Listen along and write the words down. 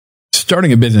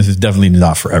starting a business is definitely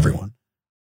not for everyone.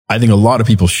 I think a lot of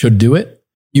people should do it.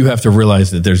 You have to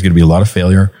realize that there's going to be a lot of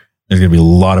failure. There's going to be a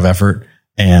lot of effort,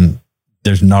 and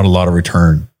there's not a lot of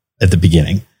return at the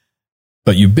beginning.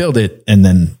 But you build it, and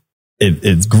then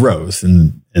it grows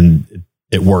and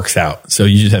it works out. So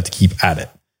you just have to keep at it.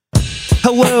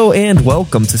 Hello and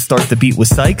welcome to Start the Beat with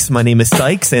Sykes. My name is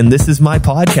Sykes and this is my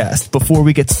podcast. Before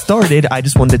we get started, I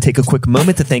just wanted to take a quick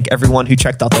moment to thank everyone who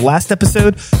checked out the last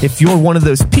episode. If you're one of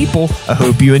those people, I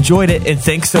hope you enjoyed it and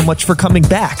thanks so much for coming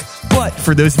back. But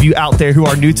for those of you out there who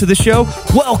are new to the show,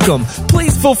 welcome.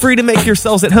 Please feel free to make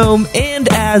yourselves at home. And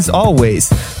as always,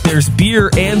 there's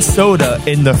beer and soda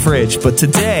in the fridge. But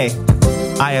today,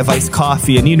 I have iced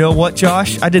coffee. And you know what,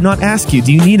 Josh? I did not ask you.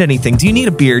 Do you need anything? Do you need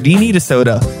a beer? Do you need a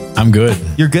soda? I'm good.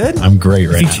 You're good? I'm great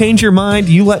right now. If you change your mind,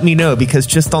 you let me know, because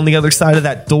just on the other side of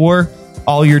that door,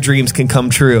 all your dreams can come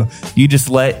true. You just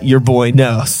let your boy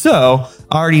know. So,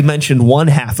 I already mentioned one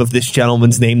half of this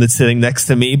gentleman's name that's sitting next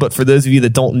to me, but for those of you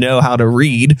that don't know how to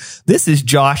read, this is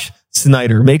Josh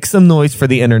Snyder. Make some noise for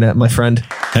the internet, my friend.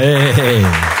 Hey.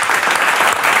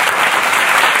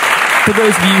 For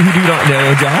those of you who do not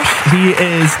know Josh, he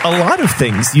is a lot of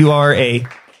things. You are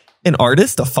an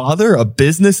artist, a father, a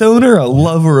business owner, a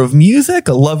lover of music,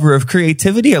 a lover of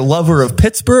creativity, a lover of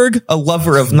Pittsburgh, a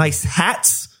lover of nice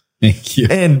hats. Thank you.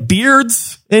 And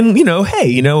beards. And,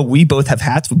 we both have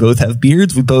hats. We both have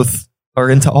beards. We both are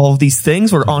into all of these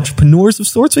things. We're entrepreneurs of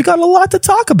sorts. We got a lot to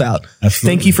talk about.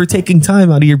 Absolutely. Thank you for taking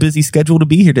time out of your busy schedule to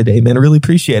be here today, man. I really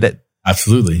appreciate it.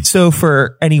 Absolutely. So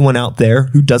for anyone out there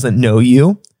who doesn't know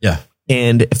you, yeah.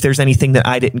 And if there's anything that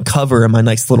I didn't cover in my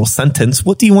nice little sentence,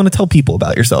 what do you want to tell people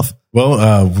about yourself?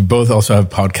 Well, we both also have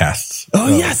podcasts. Oh,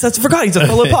 yes. I forgot. He's a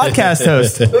fellow podcast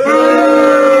host.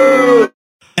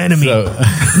 Enemy. So,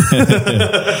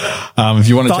 if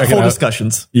you want to check it out. Thoughtful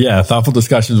discussions. Yeah. Thoughtful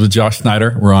Discussions with Josh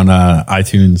Snyder. We're on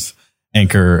iTunes,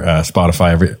 Anchor,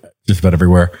 Spotify, just about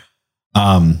everywhere.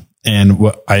 And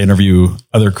I interview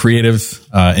other creatives,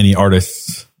 any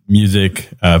artists, music,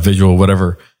 visual,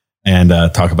 whatever, and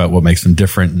talk about what makes them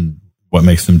different and what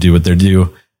makes them do what they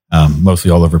do, mostly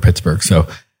all over Pittsburgh. So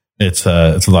it's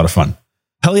a lot of fun.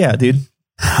 Hell yeah, dude.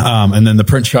 And then the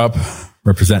print shop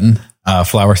representing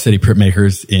Flower City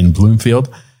Printmakers in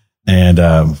Bloomfield.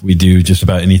 And we do just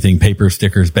about anything: paper,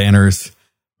 stickers, banners,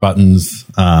 buttons,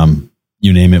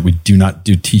 you name it. We do not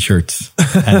do t-shirts,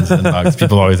 pens, and mugs.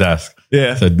 People always ask.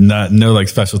 Yeah. So no like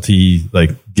specialty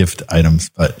like gift items,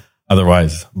 but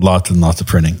otherwise lots and lots of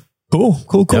printing.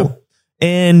 Cool. Yep.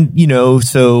 And,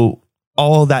 so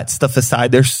all that stuff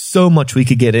aside, there's so much we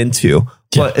could get into.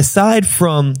 Yeah. But aside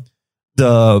from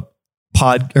the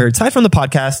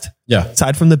podcast, yeah,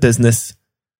 aside from the business,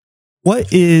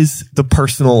 what is the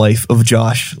personal life of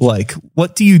Josh like?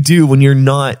 What do you do when you're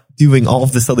not doing all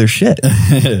of this other shit?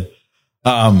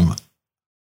 I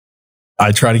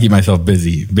try to keep myself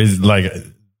busy. Like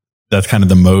that's kind of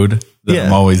the mode that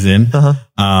I'm always in. Uh-huh.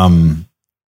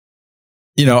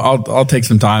 I'll take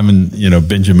some time and,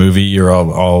 binge a movie, or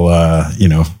I'll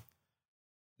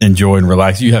enjoy and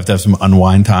relax. You have to have some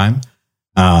unwind time.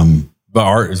 But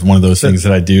art is one of those things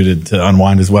that I do to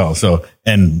unwind as well. So,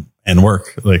 and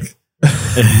work, like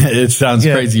it sounds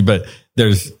crazy, but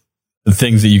there's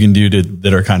things that you can do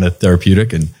that are kind of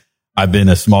therapeutic. And I've been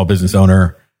a small business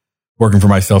owner working for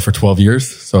myself for 12 years.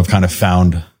 So I've kind of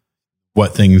found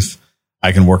what things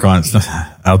I can work on.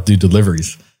 I'll do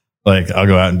deliveries. Like I'll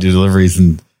go out and do deliveries,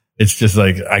 and it's just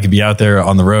like I could be out there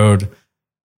on the road.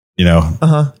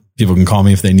 People can call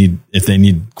me if they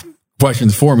need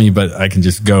questions for me, but I can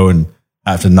just go and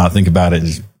have to not think about it and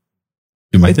just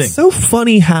do my thing. It's so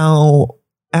funny how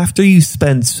after you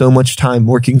spend so much time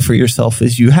working for yourself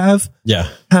as you have,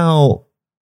 how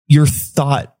your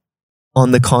thought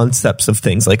on the concepts of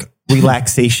things like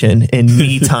relaxation and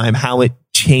me time, how it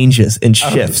changes and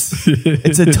shifts.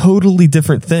 It's a totally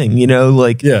different thing,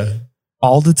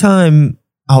 all the time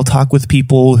I'll talk with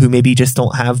people who maybe just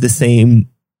don't have the same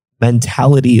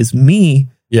mentality as me.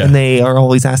 Yeah. And they are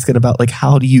always asking about like,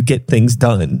 how do you get things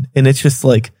done? And it's just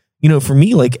like, for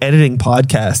me, like editing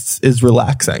podcasts is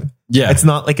relaxing. Yeah. It's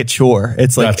not like a chore.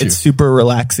 It's like, it's super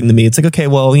relaxing to me. It's like, okay,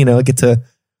 well, I get to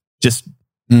just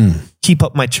keep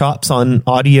up my chops on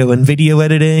audio and video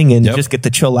editing and just get to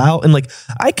chill out. And like,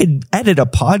 I could edit a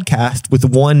podcast with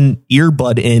one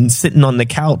earbud in, sitting on the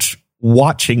couch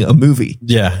watching a movie.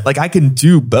 Yeah. Like I can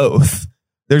do both.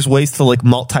 There's ways to like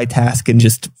multitask and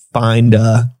just find,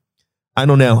 I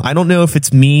don't know. I don't know if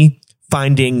it's me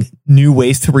finding new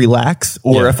ways to relax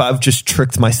or if I've just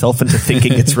tricked myself into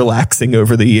thinking it's relaxing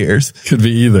over the years. Could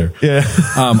be either. Yeah.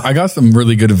 I got some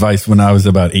really good advice when I was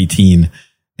about 18,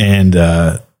 and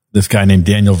this guy named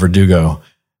Daniel Verdugo,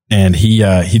 And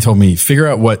he told me, figure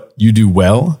out what you do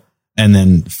well and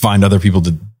then find other people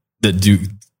that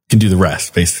can do the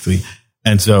rest, basically.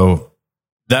 And so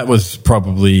that was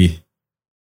probably,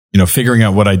 figuring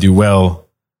out what I do well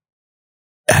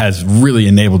has really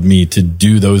enabled me to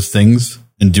do those things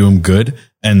and do them good,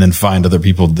 and then find other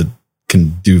people that can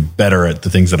do better at the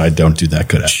things that I don't do that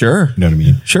good at. Sure. You know what I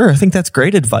mean? Sure. I think that's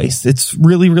great advice. It's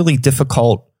really, really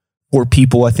difficult for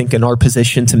people, I think, in our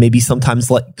position to maybe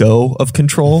sometimes let go of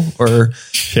control, or,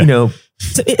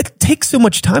 it takes so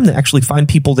much time to actually find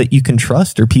people that you can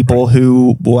trust, or people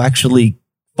who will actually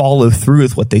follow through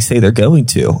with what they say they're going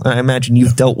to. And I imagine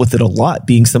you've dealt with it a lot,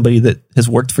 being somebody that has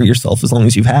worked for yourself as long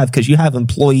as you have, because you have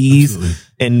employees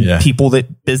and people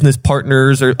that business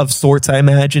partners or of sorts, I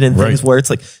imagine, and things where it's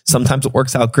like, sometimes it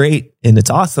works out great and it's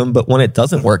awesome, but when it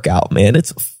doesn't work out, man,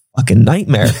 it's a fucking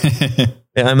nightmare.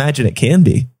 And I imagine it can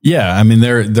be. Yeah. I mean,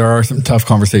 there are some tough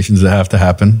conversations that have to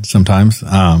happen sometimes.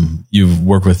 You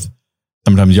work with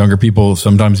sometimes younger people,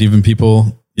 sometimes even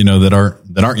people, that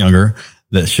aren't younger,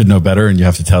 that should know better. And you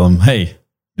have to tell them, hey,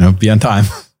 be on time.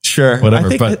 Sure. Whatever.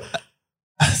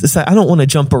 I don't want to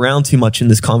jump around too much in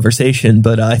this conversation,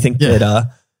 but I think that,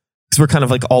 because we're kind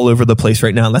of like all over the place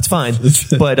right now, and that's fine.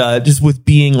 But just with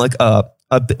being like a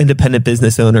independent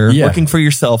business owner, working for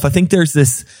yourself, I think there's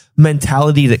this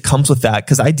mentality that comes with that,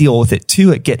 because I deal with it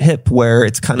too at Get Hip, where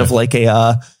it's kind of like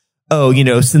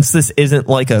since this isn't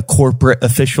like a corporate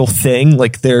official thing,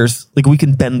 like we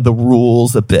can bend the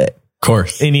rules a bit. Of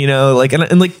course. And,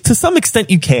 and like to some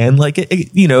extent you can, like,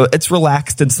 it's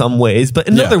relaxed in some ways, but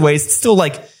in other ways it's still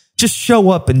like, just show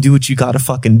up and do what you got to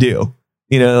fucking do.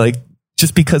 Like,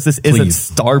 just because this isn't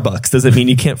Starbucks doesn't mean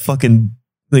you can't fucking,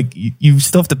 like, you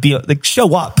still have to be like,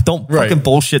 show up. Don't fucking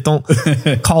bullshit. Don't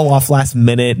call off last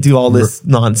minute, do all this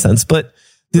nonsense. But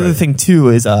the other thing too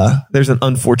is, there's an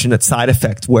unfortunate side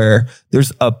effect where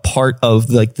there's a part of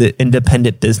like the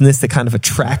independent business that kind of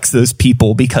attracts those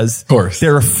people, because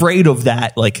they're afraid of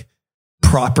that, like,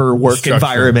 proper work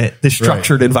environment, the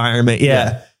structured environment.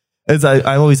 Yeah. As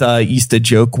I always used to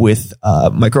joke with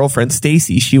my girlfriend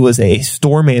Stacy. She was a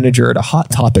store manager at a Hot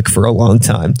Topic for a long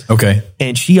time. Okay.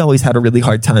 And she always had a really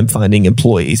hard time finding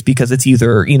employees, because it's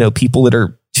either, people that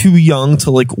are too young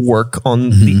to like work on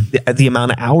the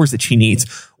amount of hours that she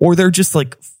needs, or they're just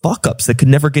like fuck ups that could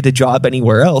never get a job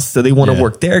anywhere else. So they want to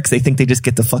work there because they think they just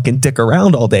get to fucking dick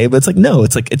around all day. But it's like, no,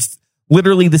 it's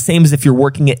literally the same as if you're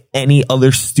working at any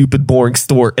other stupid, boring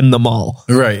store in the mall.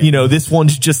 Right. This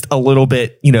one's just a little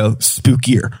bit,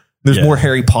 spookier. There's more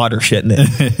Harry Potter shit in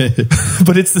it.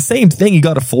 But it's the same thing. You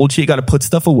got to fold shit. You got to put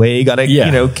stuff away. You got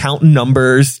to, count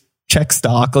numbers, check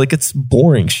stock. Like, it's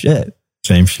boring shit.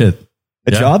 Same shit. A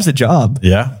job's a job.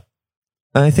 Yeah.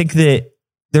 And I think that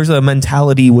there's a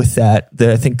mentality with that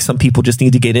I think some people just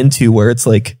need to get into, where it's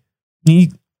like,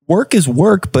 work is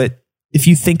work, but if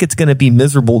you think it's going to be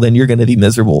miserable, then you're going to be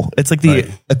miserable. It's like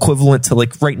the equivalent to,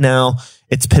 like, right now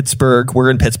it's Pittsburgh. We're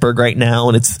in Pittsburgh right now,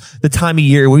 and it's the time of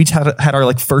year we had our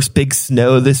like first big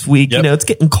snow this week. Yep. It's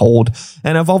getting cold.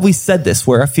 And I've always said this,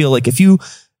 where I feel like if you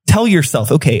tell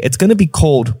yourself, okay, it's going to be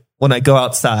cold when I go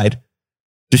outside,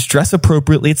 just dress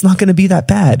appropriately. It's not going to be that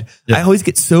bad. Yep. I always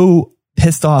get so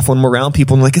pissed off when I'm around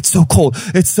people and like, it's so cold.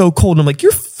 It's so cold. And I'm like,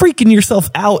 you're freaking yourself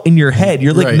out in your head.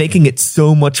 You're like making it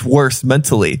so much worse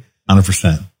mentally.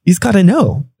 100%. He's got to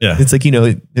know. Yeah. It's like,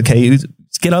 okay, you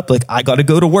get up, like, I got to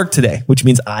go to work today, which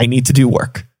means I need to do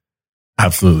work.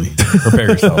 Absolutely.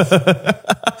 Prepare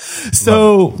yourself.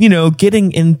 So,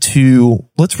 getting into,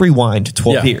 let's rewind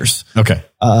 12 years. Okay.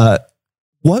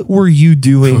 What were you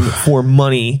doing for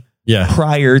money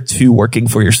prior to working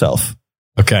for yourself?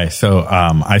 Okay. So,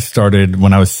 I started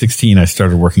when I was 16, I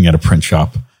started working at a print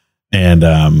shop,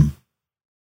 and,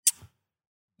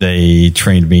 they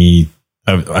trained me.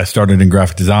 I started in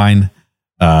graphic design.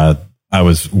 I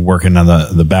was working on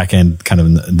the back end,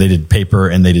 they did paper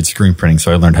and they did screen printing.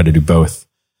 So I learned how to do both.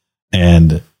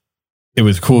 And it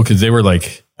was cool because they were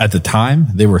like, at the time,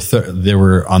 they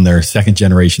were on their second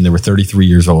generation. They were 33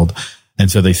 years old.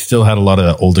 And so they still had a lot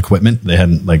of old equipment. They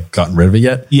hadn't like gotten rid of it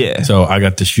yet. Yeah. So I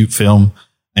got to shoot film,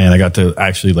 and I got to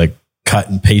actually like cut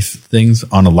and paste things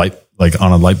on a light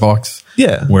box.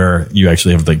 Yeah. Where you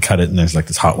actually have to like cut it, and there's like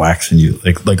this hot wax, and you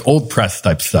like old press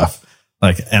type stuff.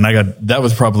 That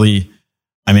was probably,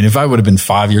 I mean, if I would have been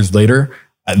 5 years later,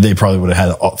 they probably would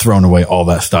have had thrown away all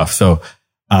that stuff. So,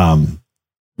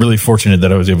 really fortunate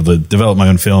that I was able to develop my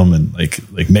own film and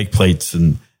like make plates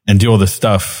and do all this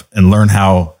stuff and learn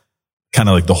how kind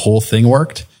of like the whole thing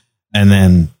worked. And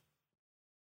then,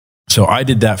 so I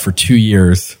did that for 2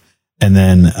 years. And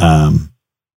then,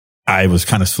 I was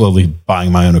kind of slowly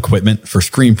buying my own equipment for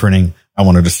screen printing. I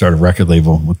wanted to start a record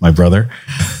label with my brother,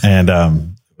 and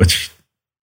which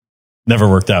never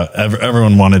worked out.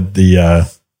 Everyone wanted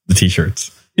the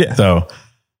t-shirts. Yeah. So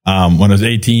when I was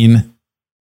 18,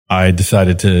 I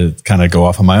decided to kind of go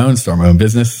off on my own, start my own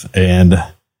business, and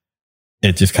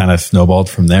it just kind of snowballed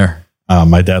from there.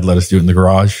 My dad let us do it in the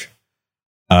garage.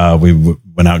 We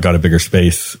went out, got a bigger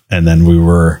space, and then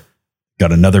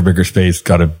got another bigger space,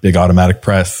 got a big automatic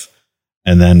press,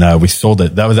 and then we sold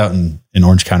it. That was out in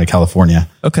Orange County, California.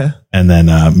 Okay. And then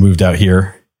moved out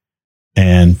here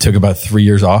and took about 3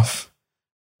 years off,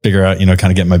 figure out,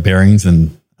 kind of get my bearings.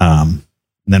 And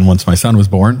then once my son was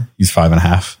born, he's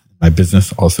 5.5. My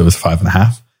business also is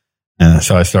 5.5. And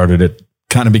so I started it,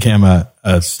 kind of became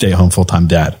a stay-at-home full-time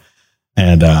dad.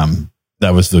 And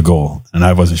that was the goal. And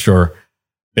I wasn't sure.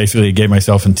 Basically, I gave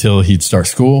myself until he'd start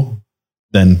school.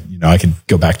 Then, I could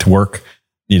go back to work.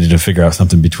 Needed to figure out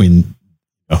something between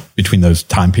those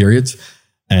time periods,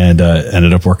 and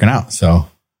ended up working out. So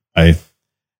I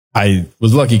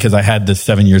was lucky because I had the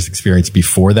 7 years experience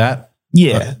before that.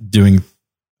 Yeah. Doing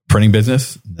printing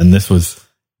business. And this was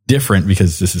different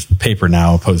because this is paper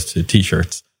now opposed to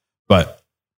t-shirts, but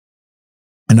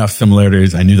enough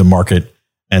similarities. I knew the market,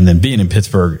 and then being in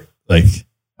Pittsburgh,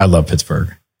 I love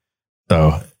Pittsburgh.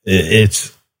 So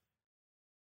it's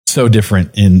so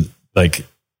different in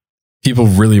people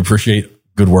really appreciate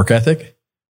good work ethic.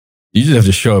 You just have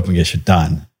to show up and get shit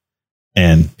done.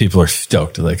 And people are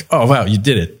stoked. They're like, oh, wow, you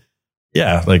did it.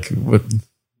 Yeah.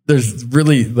 There's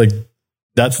really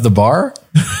that's the bar.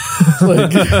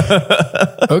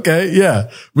 Okay. Yeah,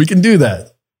 we can do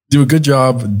that. Do a good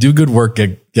job, do good work,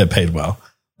 get paid well.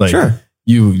 Sure.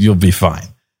 You'll be fine.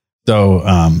 So,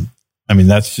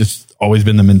 that's just always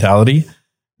been the mentality,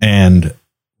 and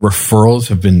referrals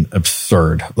have been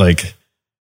absurd.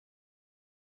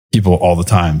 People all the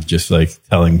time, just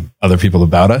telling other people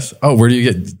about us. Oh, where do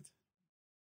you get?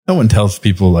 No one tells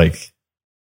people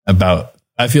about,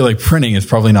 I feel like printing is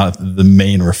probably not the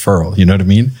main referral. You know what I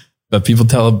mean? But people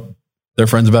tell their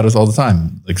friends about us all the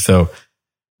time. So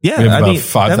yeah, we have about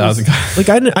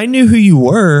 5,000. I knew who you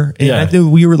were, and I knew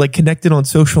we were connected on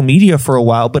social media for a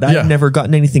while, but I had never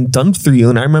gotten anything done through you.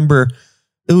 And I remember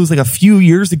it was a few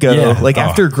years ago,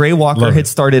 after Gray Walker had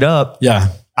started up. Yeah.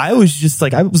 I was just on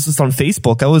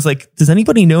Facebook. I was like, does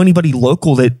anybody know anybody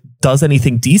local that does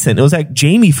anything decent? It was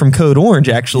Jamie from Code Orange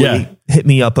actually hit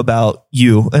me up about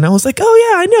you. And I was like,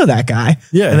 oh yeah, I know that guy.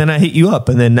 Yeah. And then I hit you up,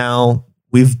 and then now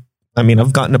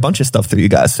I've gotten a bunch of stuff through you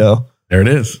guys. So there it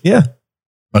is. Yeah.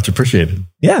 Much appreciated.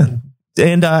 Yeah.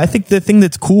 And I think the thing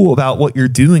that's cool about what you're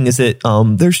doing is that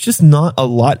there's just not a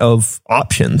lot of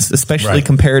options, especially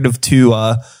comparative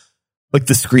to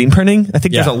the screen printing. I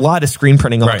think there's a lot of screen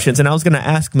printing options. And I was going to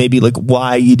ask maybe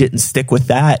why you didn't stick with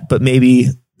that, but maybe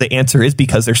the answer is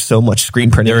because there's so much screen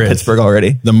printing in Pittsburgh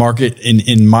already. The market,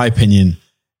 in my opinion,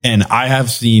 and I have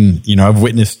seen, I've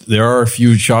witnessed, there are a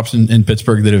few shops in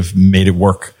Pittsburgh that have made it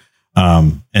work.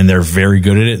 And they're very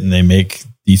good at it, and they make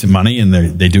decent money, and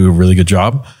they do a really good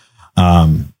job.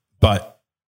 But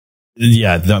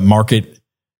yeah, the market,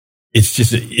 it's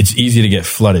easy to get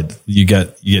flooded. You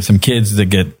get some kids that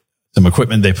get some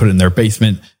equipment, they put it in their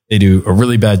basement. They do a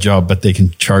really bad job, but they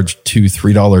can charge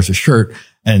 $2-3 a shirt,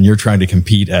 and you're trying to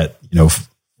compete at, $4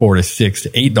 to $6 to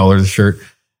 $8 a shirt.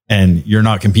 And you're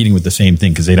not competing with the same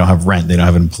thing because they don't have rent. They don't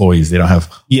have employees. They don't have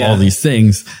all these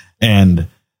things.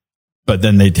 But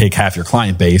then they take half your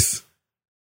client base,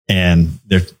 and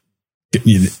they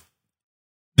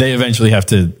eventually have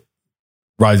to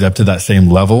rise up to that same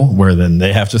level where then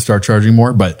they have to start charging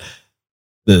more. But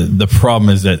the problem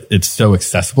is that it's so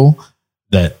accessible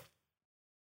that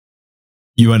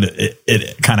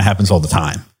it kind of happens all the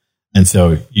time. And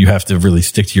so you have to really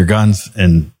stick to your guns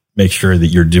and make sure that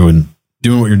you're doing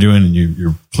what you're doing, and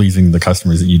you're pleasing the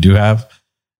customers that you do have.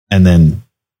 And then,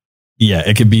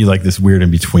 it could be this weird in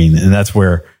between. And that's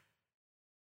where,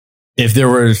 if there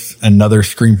was another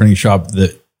screen printing shop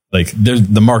that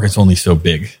the market's only so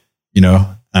big,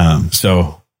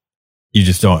 so you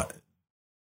just don't,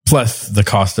 plus the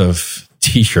cost of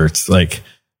t-shirts.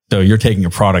 So you're taking a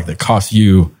product that costs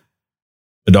you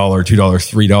 $1, $2,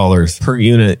 $3 per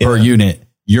unit. Unit.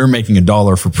 You're making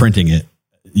 $1 for printing it,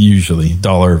 usually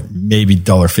 $1, maybe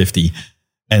 $1.50.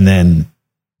 And then,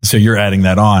 so you're adding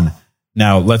that on.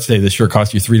 Now, let's say the shirt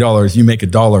costs you $3. You make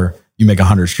 $1. You make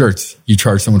 100 shirts. You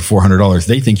charge someone $400.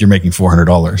 They think you're making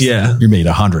 $400. Yeah. You made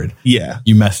 100. Yeah.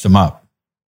 You messed them up.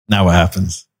 Now what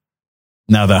happens?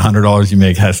 Now that $100 you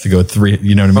make has to go 3.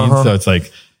 You know what I mean? So it's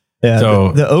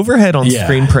the overhead on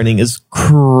screen printing is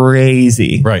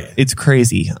crazy. Right. It's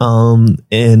crazy.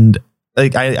 And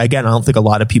I don't think a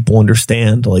lot of people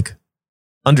understand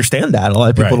that. A lot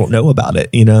of people don't know about it,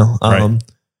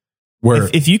 Where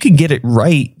if you can get it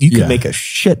right, you can make a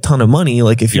shit ton of money.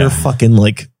 Like if you're fucking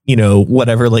like, you know,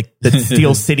 whatever, like the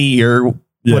Steel City or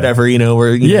whatever, you know,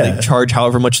 where they charge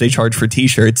however much they charge for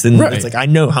t-shirts. And it's like, I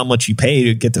know how much you pay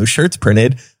to get those shirts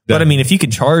printed. But I mean, if you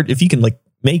can like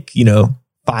make, you know,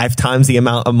 5 times the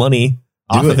amount of money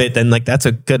off of it, then like that's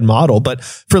a good model. But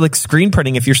for like screen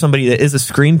printing, if you're somebody that is a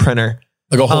screen printer,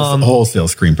 like a wholesale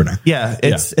screen printer. Yeah.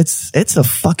 It's a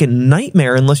fucking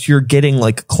nightmare unless you're getting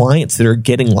like clients that are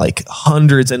getting like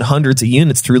hundreds and hundreds of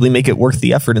units to really make it worth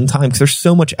the effort and time. Cause there's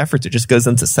so much effort that just goes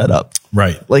into setup.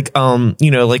 Right. Like, you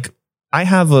know, like I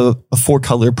have a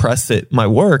 4-color press at my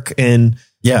work and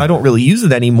I don't really use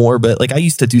it anymore, but like I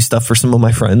used to do stuff for some of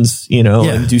my friends, you know,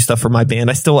 and do stuff for my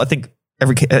band. I still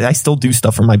do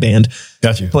stuff for my band.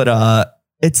 Got you. But,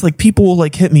 it's like people will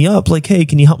like hit me up like, hey,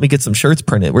 can you help me get some shirts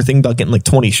printed? We're thinking about getting like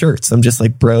 20 shirts. I'm just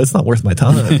like, bro, it's not worth my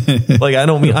time. Like, I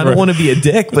don't want to be a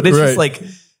dick, but it's just like,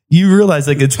 you realize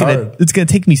like it's going to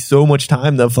take me so much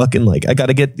time to fucking like, I got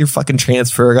to get your fucking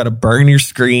transfer. I got to burn your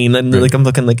screen. And like, I'm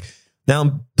looking like, now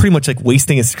I'm pretty much like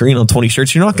wasting a screen on 20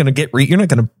 shirts. You're not going to you're not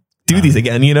going to do these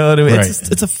again. You know what I mean?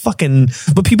 It's a fucking,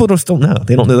 but people just don't know.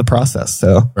 They don't know the process.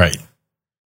 So,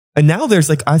 and now there's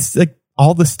like,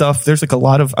 all the stuff, there's like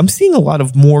I'm seeing a lot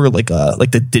of more like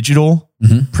the digital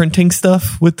printing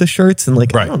stuff with the shirts. And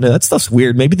like, I don't know, that stuff's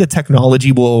weird. Maybe the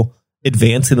technology will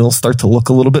advance and it'll start to look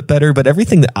a little bit better, but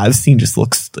everything that I've seen just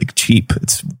looks like cheap.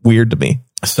 It's weird to me.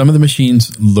 Some of the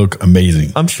machines look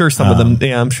amazing. I'm sure some of them,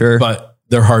 I'm sure. But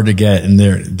they're hard to get and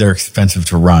they're expensive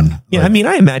to run. Yeah. Like, I mean,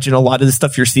 I imagine a lot of the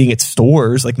stuff you're seeing at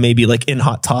stores, like maybe like in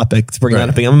Hot Topic to bring that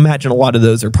up. I imagine a lot of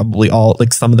those are probably all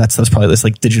like some of that stuff's probably this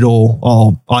like digital,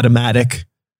 all automatic.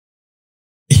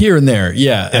 Here and there.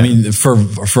 Yeah. I mean, for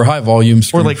high volume,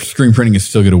 screen printing is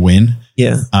still going to win.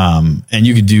 Yeah. And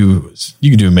you could do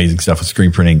amazing stuff with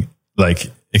screen printing.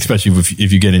 Like, especially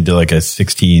if you get into like a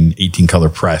 16, 18 color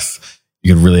press,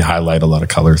 you can really highlight a lot of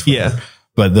colors. Yeah.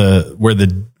 But where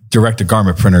the direct to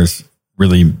garment printers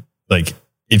really, like,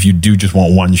 if you do just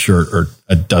want one shirt or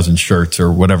a dozen shirts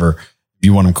or whatever, if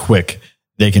you want them quick,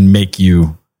 they can make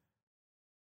you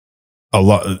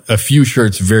a few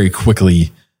shirts very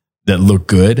quickly that look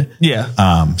good.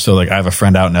 Yeah. So like I have a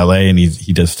friend out in LA and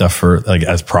he does stuff for like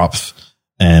as props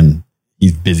and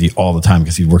he's busy all the time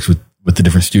because he works with the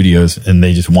different studios and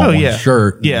they just want one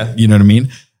shirt. Yeah. You know what I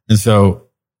mean? And so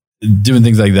doing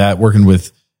things like that, working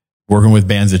with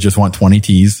bands that just want 20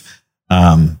 tees.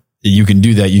 You can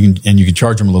do that. You can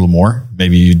charge them a little more.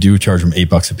 Maybe you do charge them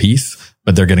 $8 a piece,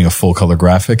 but they're getting a full color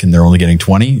graphic and they're only getting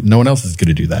 20. No one else is going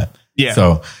to do that. Yeah.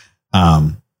 So,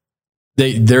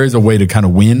 there is a way to kind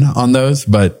of win on those,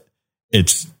 but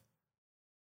it's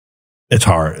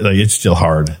hard. Like it's still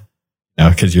hard,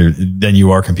 because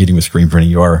you are competing with screen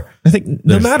printing. I think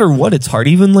no matter what, it's hard.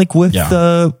 Even like with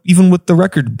the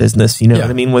record business, you know what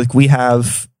I mean? Like we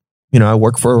have, I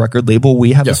work for a record label.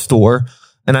 We have a store,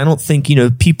 and I don't think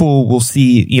people will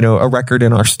see a record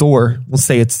in our store. We'll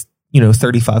say it's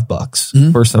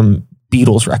 $35 for some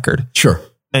Beatles record. Sure,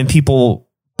 and people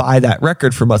buy that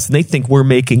record from us and they think we're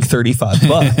making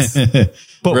 $35,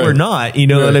 but we're not,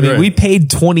 what I mean? We paid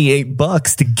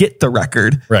 $28 to get the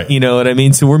record, right? You know what I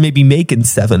mean? So we're maybe making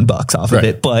 $7 off of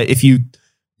it. But if you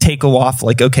take off,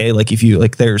 if you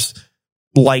there's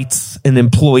lights and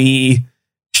employee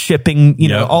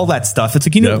shipping, all that stuff. It's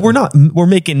like, we're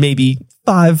making maybe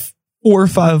 $4 or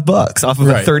 $5 off of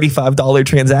a $35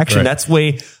 transaction. Right. That's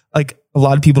way, like, a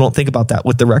lot of people don't think about that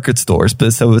with the record stores,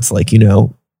 but so it's like,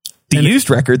 the used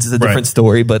records is a different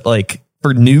story, but like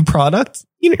for new product,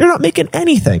 you're not making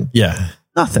anything. Yeah.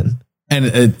 Nothing.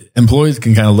 And employees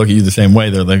can kind of look at you the same way.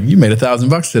 They're like, you made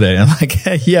 $1,000 today. I'm like,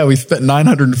 hey, yeah, we spent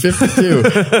 $952.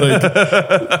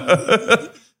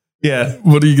 Like, yeah.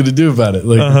 What are you going to do about it?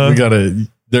 Like, we gotta,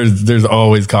 there's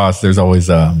always costs. There's always,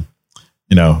 you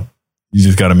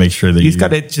just got to make sure that you got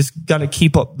to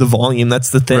keep up the volume. That's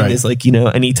the thing is like,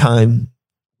 anytime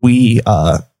we,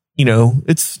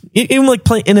 it's even like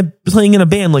playing in a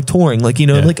band, like touring, like,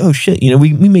 like, oh shit,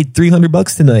 we made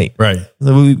 $300 tonight. Right.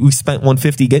 We spent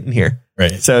 $150 getting here.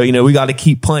 Right. So, we got to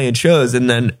keep playing shows, and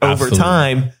then over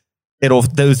time,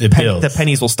 the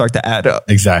pennies will start to add up.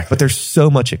 Exactly. But there's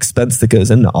so much expense that goes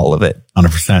into all of it.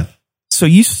 100%. So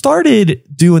you started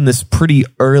doing this pretty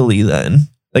early then.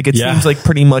 Like it seems like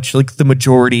pretty much like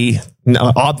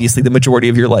obviously the majority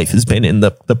of your life has been in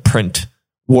the print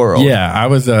world. Yeah, I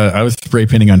was spray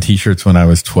painting on t-shirts when I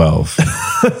was 12.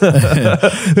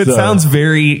 It sounds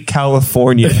very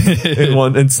California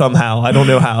and somehow I don't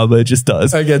know how, but it just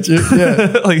does. I get you.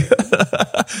 Yeah.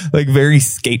 like very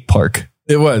skate park.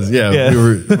 It was. Yeah.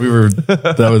 We were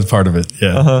that was part of it.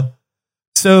 Yeah.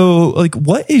 So like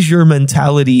what is your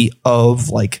mentality of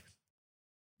like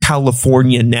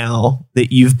California now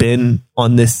that you've been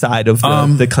on this side of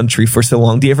the country for so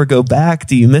long? Do you ever go back?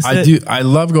 Do you miss it? I do. I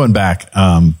love going back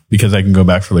because I can go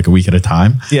back for like a week at a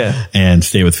time. Yeah. And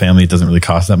stay with family. It doesn't really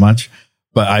cost that much.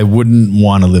 But I wouldn't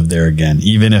want to live there again,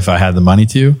 even if I had the money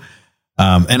to.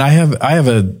 And I have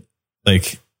a,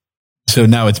 like, so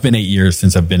now it's been 8 years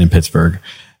since I've been in Pittsburgh,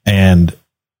 and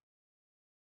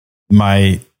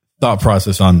my thought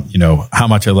process on, you know, how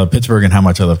much I love Pittsburgh and how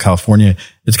much I love California,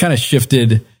 it's kind of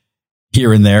shifted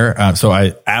here and there. So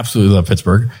I absolutely love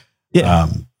Pittsburgh. Yeah.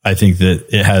 I think that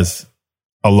it has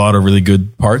a lot of really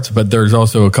good parts, but there's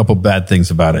also a couple bad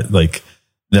things about it, like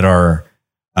that are,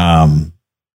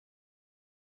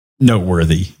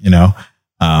 noteworthy, you know.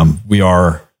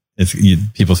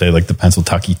 People say like the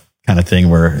Pennsyltucky kind of thing,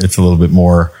 where it's a little bit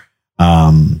more,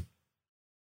 I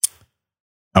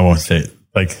won't say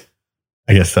like,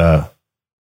 I guess,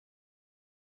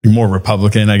 more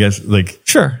Republican, I guess, like,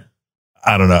 sure.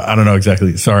 I don't know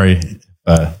exactly. Sorry.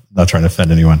 Not trying to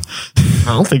offend anyone.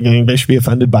 I don't think anybody should be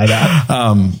offended by that.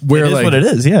 Where it is what it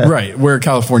is. Yeah. Right. Where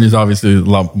California is obviously a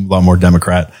lot more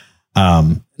Democrat. I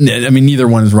mean, neither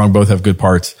one is wrong. Both have good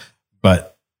parts,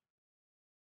 but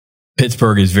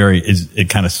Pittsburgh it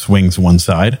kind of swings one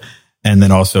side. And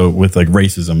then also with like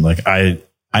racism, like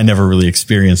I never really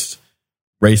experienced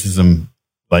racism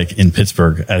like in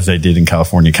Pittsburgh as I did in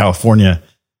California. California,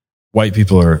 white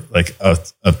people are like a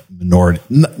minority,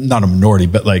 not a minority,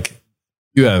 but like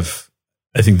you have,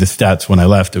 I think the stats when I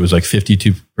left, it was like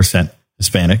 52%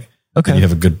 Hispanic. Okay. You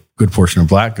have a good portion of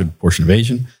Black, good portion of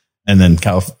Asian, and then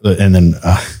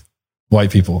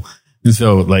white people. And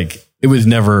so like, it was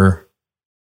never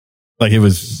like, it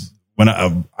was when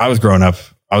I was growing up,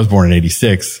 I was born in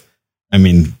 86. I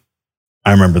mean,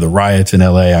 I remember the riots in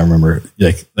LA. I remember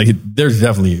like there's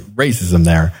definitely racism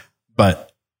there,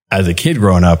 but as a kid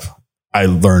growing up, I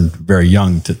learned very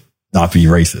young to not be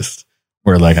racist,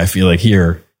 where like, I feel like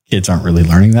here kids aren't really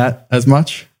learning that as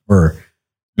much, or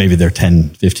maybe they're 10,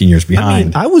 15 years behind. I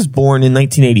mean, I was born in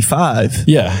 1985.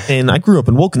 Yeah. And I grew up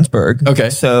in Wilkinsburg. Okay.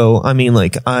 So, I mean,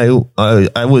 like I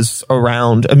was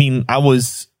around, I mean,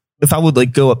 if I would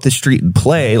like go up the street and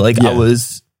play, like I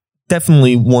was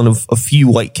definitely one of a few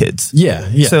white kids. Yeah.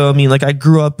 Yeah. So, I mean, like I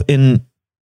grew up in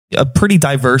a pretty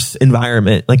diverse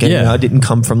environment. Like, you know, I didn't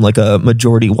come from like a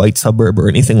majority white suburb or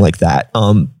anything like that.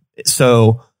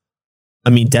 So, I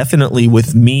mean, definitely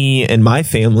with me and my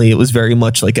family, it was very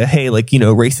much like hey, like, you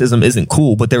know, racism isn't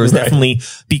cool, but there was definitely,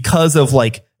 because of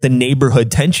like the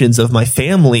neighborhood tensions of my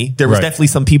family, there was definitely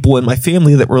some people in my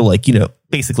family that were like, you know,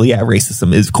 basically, yeah,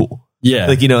 racism is cool. Yeah.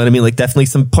 Like, you know what I mean? Like definitely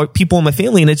some people in my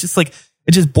family. And it's just like,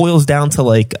 it just boils down to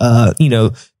like, you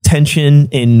know, tension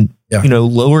in, you know,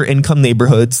 lower income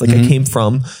neighborhoods like I came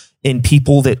from, and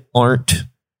people that aren't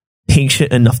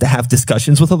patient enough to have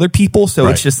discussions with other people. So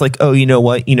it's just like, oh, you know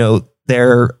what, you know,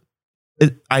 they're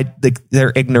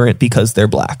ignorant because they're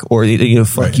Black, or, you know,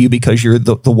 fuck you because you're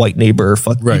the white neighbor, or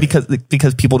fuck you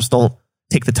because people just don't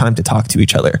take the time to talk to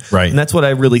each other. Right. And that's what I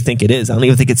really think it is. I don't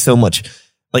even think it's so much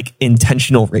like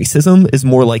intentional racism, is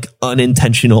more like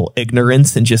unintentional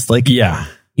ignorance, and just like,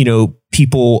 you know,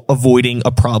 people avoiding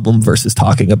a problem versus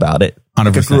talking about it.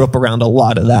 100%. I grew up around a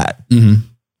lot of that. Mm-hmm.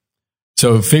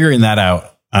 So figuring that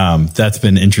out, that's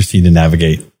been interesting to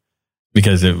navigate,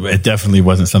 because it definitely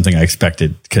wasn't something I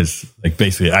expected, because like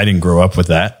basically I didn't grow up with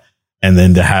that. And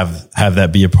then to have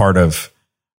that be a part of,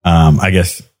 I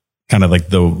guess kind of like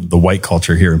the white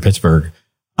culture here in Pittsburgh,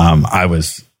 I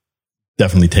was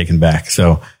definitely taken back.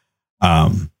 So,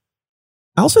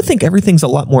 I also think everything's a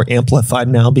lot more amplified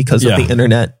now because of the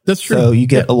internet. That's true. So you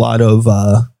get a lot of,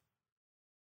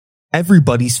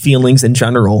 everybody's feelings in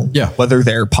general, whether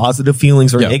they're positive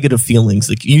feelings or negative feelings,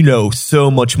 like, you know,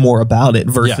 so much more about it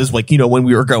versus like, you know, when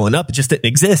we were growing up, it just didn't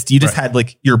exist. You just had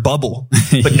like your bubble,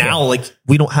 but now like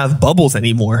we don't have bubbles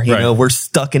anymore. You know, we're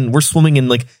swimming in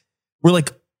like, we're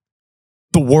like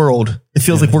the world. It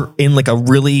feels like we're in like a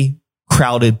really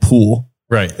crowded pool.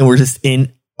 Right. And we're just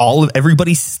in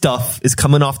everybody's stuff is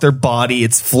coming off their body.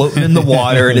 It's floating in the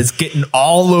water and it's getting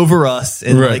all over us.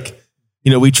 And like,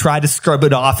 you know, we try to scrub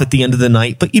it off at the end of the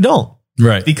night, but you don't.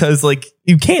 Right. Because like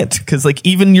you can't, because like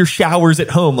even your showers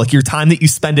at home, like your time that you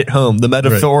spend at home, the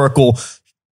metaphorical,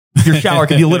 your shower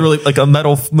can be literally like a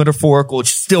metaphorical,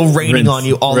 it's still raining on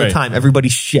you all the time.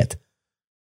 Everybody's shit.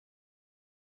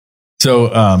 So,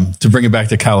 to bring it back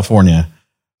to California.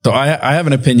 So I have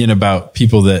an opinion about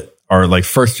people that are like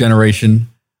first generation,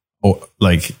 or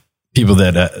like people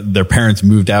that their parents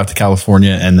moved out to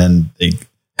California and then they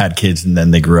had kids and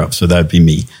then they grew up. So that'd be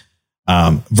me,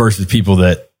 versus people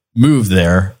that moved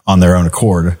there on their own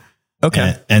accord.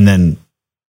 Okay. And then,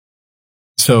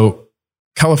 so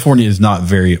California is not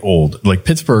very old. Like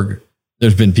Pittsburgh,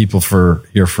 there's been people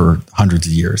here for hundreds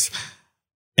of years.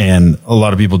 And a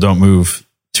lot of people don't move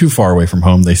too far away from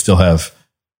home. They still have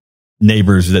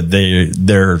neighbors that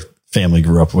their family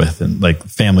grew up with and like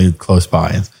family close by.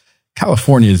 And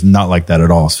California is not like that at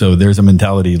all. So there's a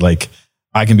mentality like,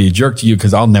 I can be a jerk to you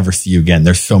because I'll never see you again.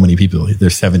 There's so many people.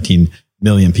 There's 17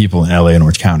 million people in LA and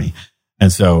Orange County.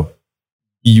 And so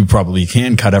you probably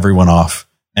can cut everyone off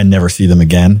and never see them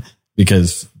again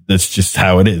because that's just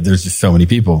how it is. There's just so many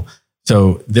people.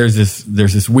 So there's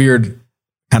this weird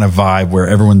kind of vibe where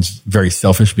everyone's very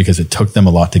selfish because it took them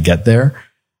a lot to get there.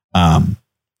 And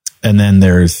then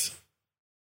there's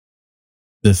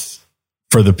this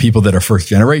for the people that are first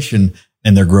generation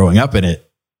and they're growing up in it,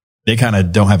 they kind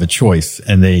of don't have a choice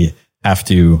and they have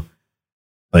to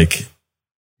like,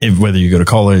 whether you go to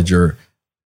college or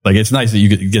like, it's nice that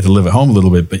you get to live at home a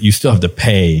little bit, but you still have to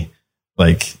pay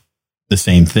like the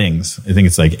same things. I think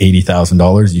it's like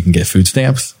 $80,000. You can get food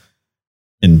stamps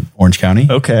in Orange County.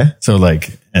 Okay. So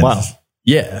like, wow.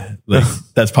 Yeah. Like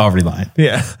that's poverty line.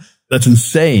 Yeah. That's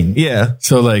insane. Yeah.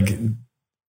 So like,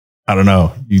 I don't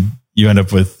know. You end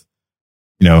up with,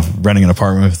 renting an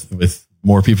apartment with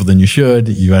more people than you should.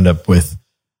 You end up with,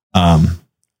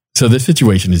 so this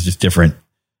situation is just different.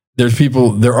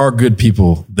 There are good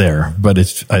people there, but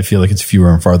I feel like it's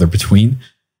fewer and farther between.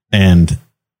 And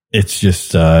it's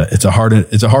just, it's a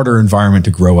harder environment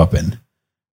to grow up in.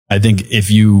 I think if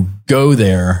you go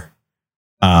there,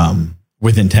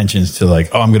 with intentions to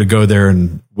like, I'm going to go there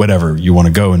and whatever you want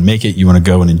to go and make it, you want to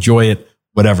go and enjoy it,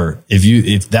 whatever.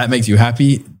 If that makes you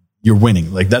happy, you're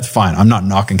winning. Like that's fine. I'm not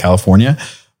knocking California,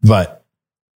 but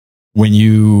when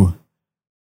you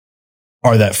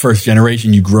are that first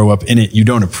generation, you grow up in it, you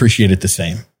don't appreciate it the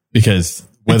same because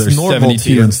whether it's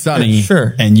 72 and sunny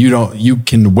sure. and you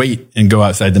can wait and go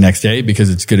outside the next day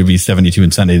because it's going to be 72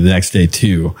 and sunny the next day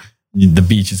too. The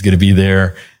beach is going to be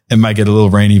there. It might get a little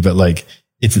rainy, but like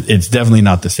it's definitely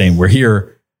not the same. We're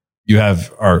here. We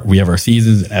have our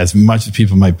seasons. As much as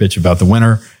people might bitch about the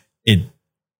winter,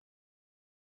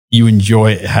 you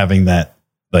enjoy having that,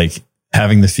 like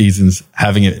having the seasons,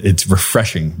 having it. It's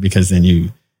refreshing because then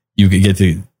you get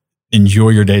to enjoy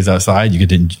your days outside.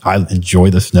 I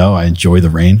enjoy the snow. I enjoy the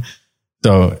rain.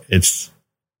 So it's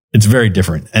very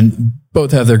different and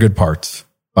both have their good parts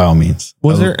by all means.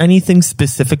 Was there anything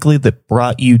specifically that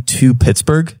brought you to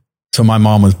Pittsburgh? So my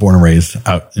mom was born and raised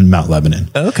out in Mount Lebanon.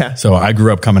 Oh, okay. So I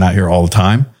grew up coming out here all the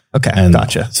time. Okay. And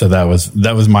gotcha. So that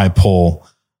was my pull,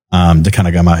 to kind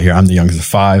of come out here. I'm the youngest of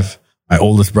 5. My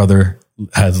oldest brother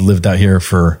has lived out here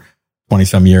for 20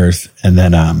 some years. And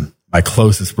then, my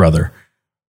closest brother,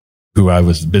 who I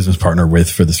was business partner with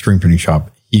for the screen printing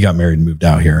shop, he got married and moved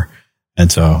out here. And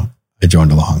so I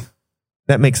joined along.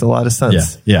 That makes a lot of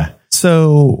sense. Yeah.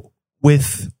 So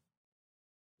with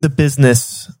the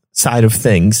business side of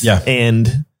things,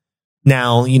 and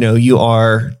now, you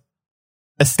are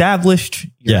established,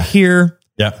 you're here,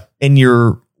 and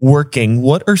you're working.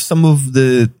 What are some of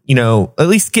the, at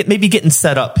least getting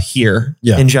set up here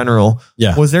in general?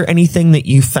 Yeah. Was there anything that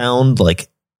you found like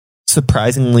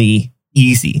surprisingly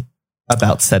easy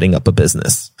about setting up a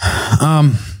business?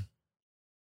 I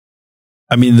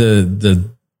mean, the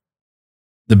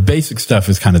basic stuff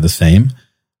is kind of the same,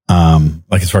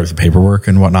 like as far as the paperwork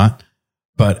and whatnot,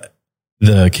 but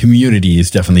the community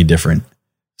is definitely different.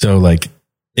 So like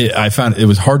I found it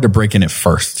was hard to break in at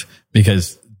first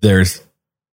because there's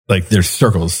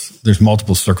circles, there's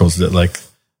multiple circles that like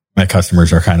my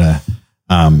customers are kind of,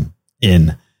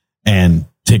 in, and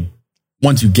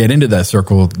once you get into that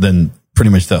circle, then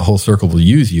pretty much that whole circle will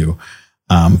use you.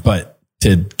 But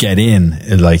to get in,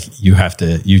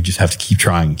 you just have to keep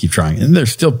trying. And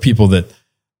there's still people that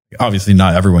obviously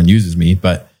not everyone uses me,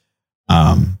 but,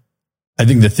 I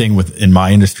think the thing in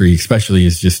my industry, especially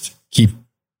is just keep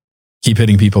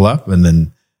hitting people up. And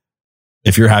then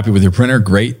if you're happy with your printer,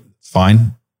 great,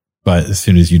 fine. But as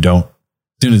soon as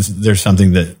there's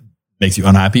something that makes you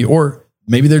unhappy, or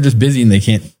maybe they're just busy and they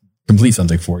can't complete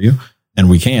something for you and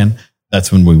we can,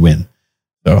 that's when we win.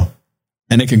 So,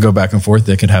 and it can go back and forth.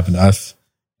 That could happen to us.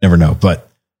 Never know, but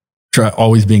try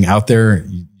always being out there.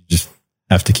 You just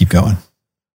have to keep going.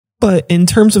 But in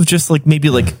terms of just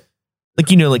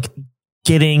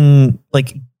getting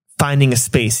finding a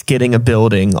space, getting a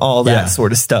building, all that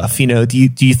sort of stuff, do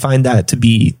you find that to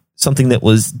be something that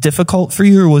was difficult for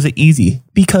you or was it easy?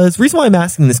 Because the reason why I'm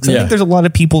asking this, because I think there's a lot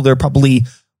of people that probably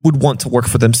would want to work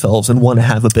for themselves and want to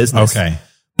have a business. Okay.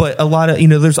 But a lot of,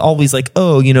 there's always like,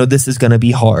 this is going to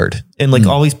be hard. And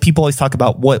people always talk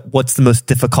about what's the most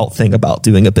difficult thing about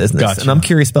doing a business. Gotcha. And I'm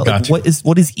curious about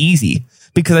what is easy?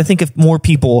 Because I think if more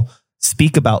people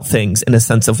speak about things in a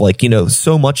sense of like,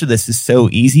 so much of this is so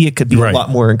easy. It could be a lot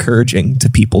more encouraging to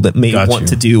people that may want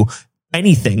to do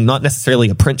anything, not necessarily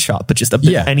a print shop, but just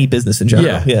any business in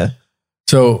general. Yeah.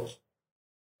 So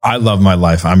I love my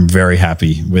life. I'm very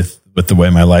happy with the way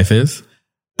my life is.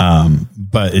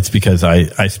 But it's because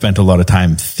I spent a lot of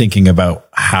time thinking about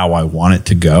how I want it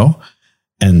to go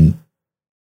and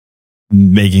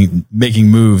making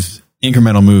moves,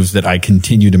 incremental moves that I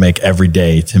continue to make every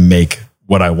day to make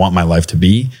what I want my life to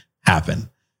be happen.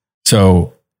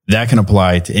 So that can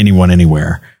apply to anyone,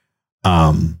 anywhere.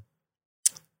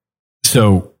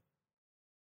 So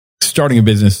starting a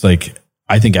business, like,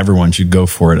 I think everyone should go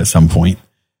for it at some point,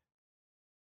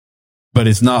 but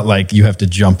it's not like you have to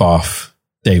jump off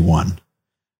day one.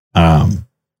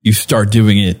 You start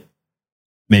doing it.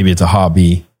 Maybe it's a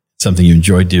hobby, something you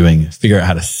enjoy doing, figure out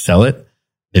how to sell it.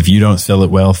 If you don't sell it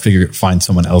well, find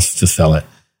someone else to sell it.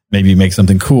 Maybe you make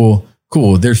something cool.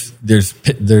 There's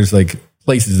like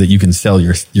places that you can sell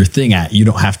your thing at. You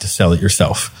don't have to sell it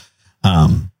yourself.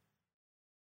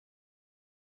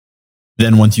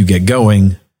 Then once you get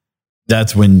going,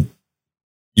 that's when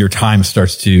your time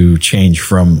starts to change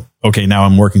from, okay, now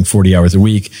I'm working 40 hours a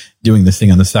week, doing this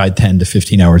thing on the side, 10 to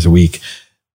 15 hours a week.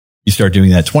 You start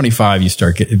doing that 25, you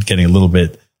start getting a little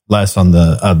bit less on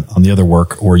the other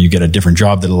work, or you get a different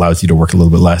job that allows you to work a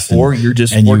little bit less. Or you're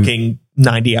just working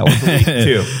 90 hours a week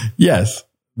too. Yes.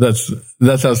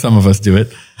 That's how some of us do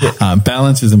it. Yeah.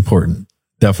 Balance is important.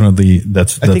 Definitely.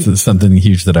 That's something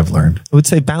huge that I've learned. I would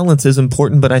say balance is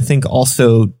important, but I think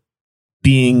also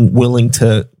being willing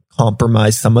to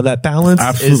compromise some of that balance.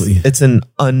 Absolutely. It's an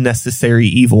unnecessary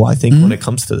evil, I think, when it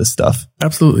comes to this stuff.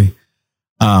 Absolutely.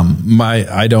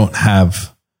 I don't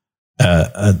have,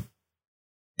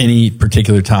 any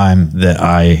particular time that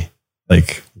I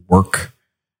like work.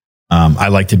 I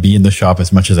like to be in the shop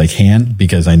as much as I can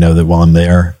because I know that while I'm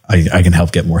there, I can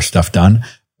help get more stuff done.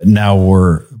 Now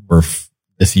we're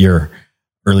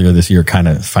earlier this year kind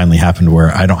of finally happened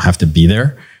where I don't have to be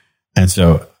there. And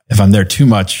so if I'm there too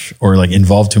much or like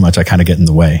involved too much, I kind of get in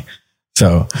the way.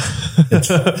 So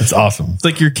it's awesome. It's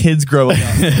like your kids growing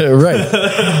up. Right.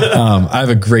 I have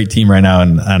a great team right now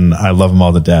and I love them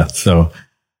all to death. So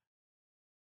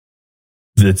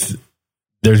there's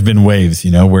been waves,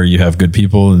 where you have good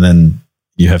people and then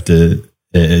you have to,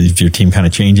 if your team kind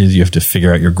of changes, you have to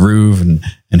figure out your groove and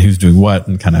who's doing what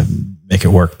and kind of make it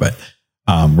work. But,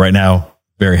 right now,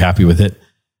 very happy with it.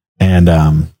 And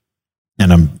I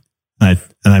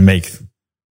make,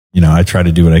 I try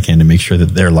to do what I can to make sure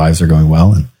that their lives are going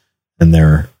well and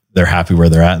they're happy where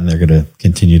they're at and they're going to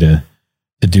continue to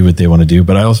do what they want to do.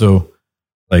 But I also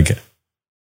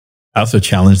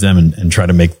challenge them and try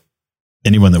to make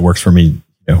anyone that works for me,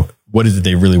 what is it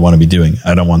they really want to be doing?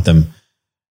 I don't want them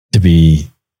to be,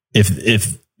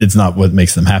 if it's not what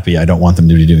makes them happy, I don't want them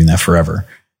to be doing that forever.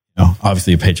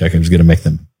 Obviously a paycheck is going to make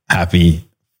them happy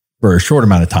for a short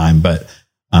amount of time. But,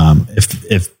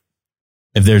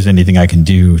 if there's anything I can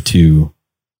do to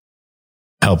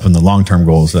help in the long-term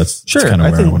goals, that's kind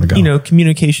of where I want to go.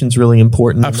 Communication is really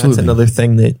important. Absolutely. And that's another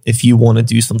thing that if you want to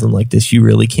do something like this, you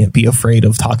really can't be afraid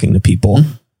of talking to people.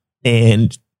 Mm-hmm.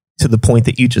 And to the point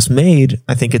that you just made,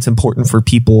 I think it's important for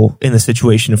people in the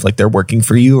situation if like they're working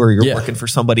for you or you're working for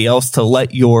somebody else to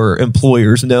let your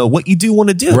employers know what you do want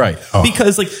to do. Right. Oh,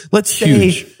 because like, let's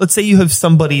say you have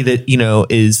somebody that,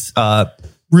 is,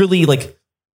 really like,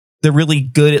 they're really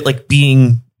good at like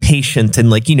being patient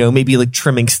and like, maybe like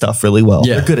trimming stuff really well.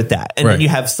 Yeah. They're good at that. And then you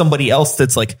have somebody else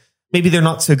that's like, maybe they're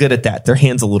not so good at that. Their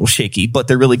hand's a little shaky, but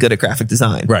they're really good at graphic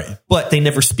design. Right. But they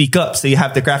never speak up. So you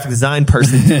have the graphic design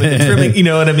person doing the trimming, you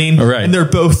know what I mean? Right. And they're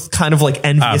both kind of like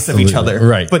envious of each other.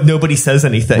 Right. But nobody says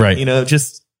anything. Right.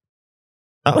 Just,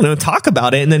 I don't know, talk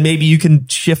about it. And then maybe you can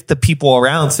shift the people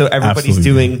around so everybody's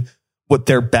doing what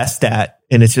they're best at.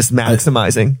 And it's just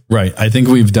maximizing. Right. I think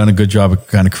we've done a good job of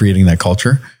kind of creating that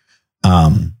culture.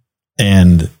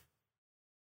 And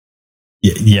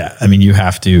yeah, I mean, you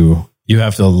have to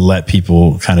let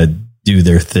people kind of do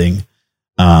their thing,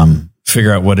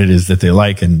 figure out what it is that they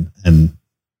like and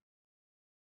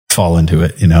fall into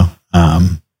it,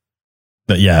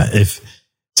 but yeah,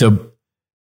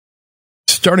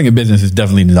 starting a business is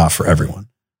definitely not for everyone.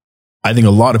 I think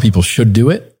a lot of people should do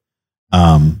it.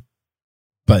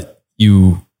 But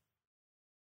you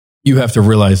have to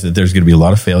realize that there's going to be a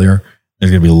lot of failure.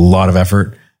 There's going to be a lot of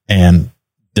effort and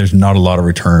there's not a lot of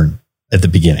return at the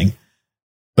beginning,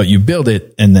 but you build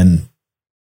it and then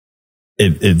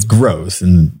it grows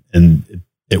and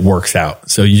it works out.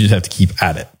 So you just have to keep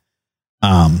at it.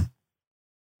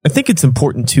 I think it's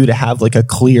important too, to have like a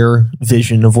clear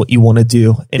vision of what you want to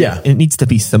do. And it needs to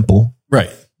be simple.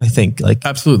 Right. I think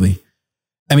absolutely.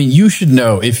 I mean, you should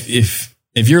know if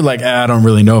you're like, I don't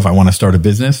really know if I want to start a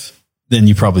business, then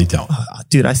you probably don't.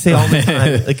 Dude, I say all the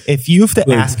time, like if you have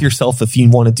to ask yourself if you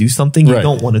want to do something, you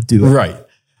don't want to do it. Right.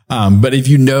 But if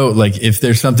you know, like if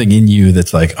there's something in you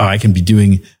that's like, oh, I can be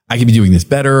doing this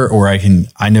better, or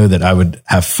I know that I would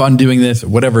have fun doing this,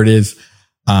 whatever it is,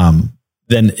 then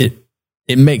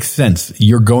it makes sense.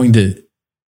 You're going to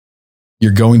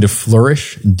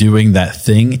flourish doing that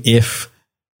thing if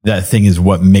that thing is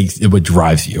what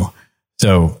drives you.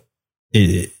 So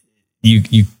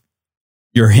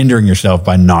you're hindering yourself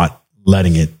by not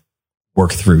letting it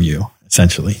work through you,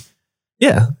 essentially.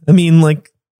 Yeah. I mean, look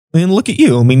at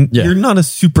you. I mean, you're not a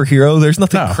superhero. There's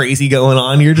nothing crazy going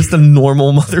on. You're just a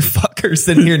normal motherfucker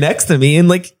sitting here next to me. And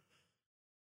like,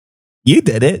 you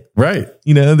did it. Right.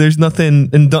 There's nothing,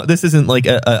 and this isn't like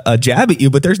a jab at you,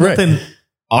 but there's nothing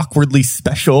awkwardly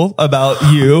special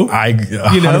about you. I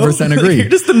 100% agree. You're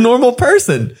just a normal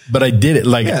person. But I did it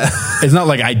it's not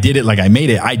like I did it like I made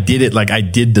it. I did it like I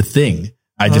did the thing.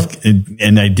 I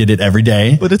did it every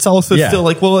day. But it's also still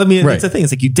like, well, I mean, it's the thing.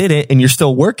 It's like you did it and you're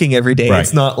still working every day. Right.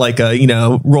 It's not like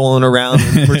rolling around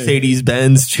in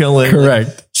Mercedes-Benz, chilling,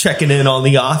 like, checking in on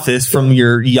the office from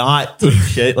your yacht and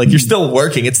shit. Like you're still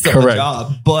working. It's still a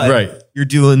job, but you're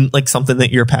doing like something that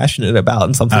you're passionate about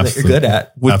and something that you're good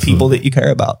at with people that you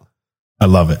care about. I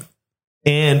love it.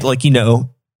 And like,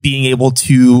 being able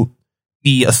to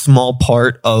be a small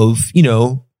part of,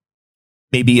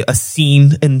 maybe a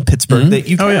scene in Pittsburgh that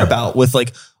you care about with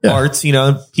like arts,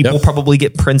 people probably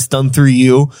get prints done through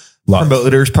you. Lots.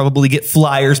 Promoters probably get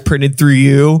flyers printed through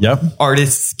you. Yep.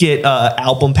 Artists get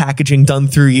album packaging done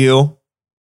through you.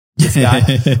 This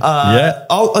guy.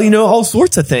 All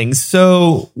sorts of things.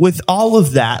 So with all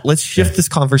of that, let's shift this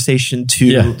conversation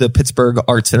to the Pittsburgh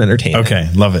arts and entertainment. Okay.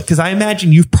 Love it. Because I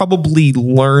imagine you've probably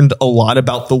learned a lot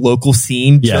about the local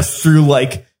scene just through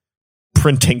like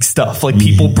printing stuff. Like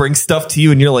people bring stuff to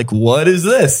you and you're like, what is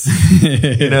this?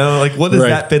 Like what has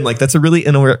that been like? That's a really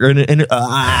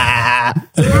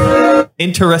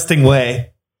interesting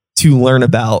way to learn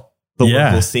about the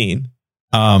local scene.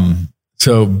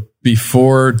 So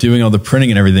before doing all the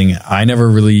printing and everything, I never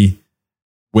really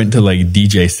went to like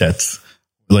DJ sets.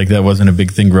 Like that wasn't a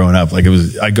big thing growing up. Like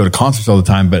I'd go to concerts all the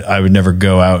time, but I would never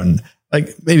go out and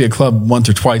like maybe a club once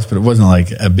or twice, but it wasn't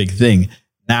like a big thing.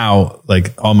 Now,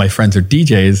 like all my friends are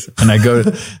DJs and I go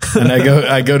to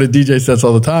DJ sets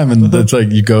all the time. And it's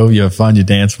like, you go, you have fun, you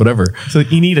dance, whatever. So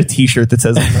you need a t-shirt that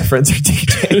says all my friends are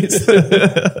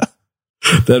DJs.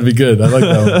 That'd be good. I like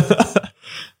that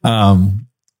one.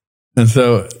 And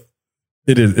so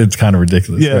it's kind of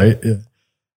ridiculous, right?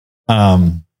 Yeah.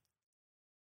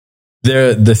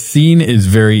 The scene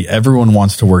is everyone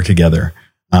wants to work together.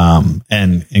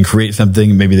 And create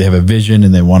something. Maybe they have a vision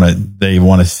and they want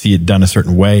to see it done a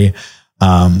certain way.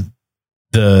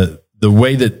 The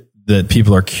way that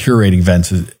people are curating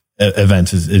events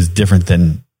is different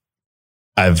than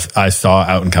I saw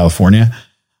out in California.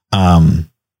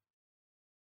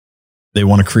 They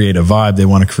want to create a vibe. They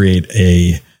want to create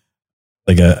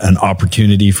an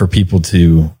opportunity for people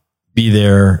to be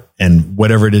there and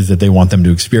whatever it is that they want them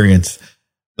to experience.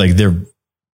 Like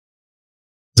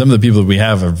some of the people that we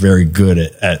have are very good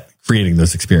at creating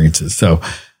those experiences. So,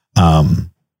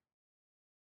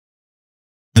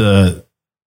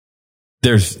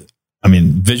 there's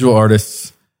visual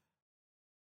artists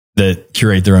that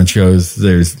curate their own shows.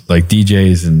 There's like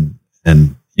DJs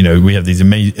and we have these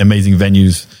amazing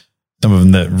venues. Some of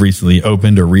them that recently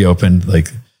opened or reopened, like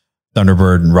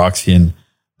Thunderbird and Roxy. And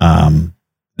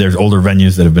there's older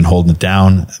venues that have been holding it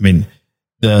down. I mean,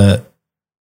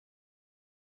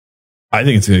 I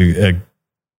think it's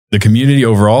the community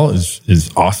overall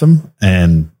is awesome.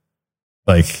 And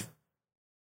like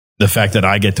the fact that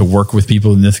I get to work with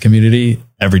people in this community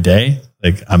every day,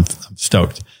 like I'm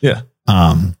stoked. Yeah.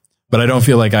 But I don't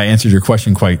feel like I answered your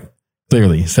question quite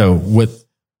clearly. So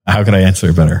how could I answer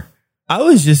it better? I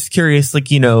was just curious,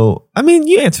 like, you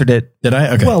answered it. Did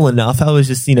I? Okay. Well enough. I was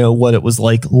just, what it was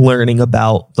like learning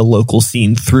about the local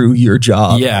scene through your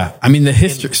job. Yeah. I mean, the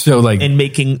history.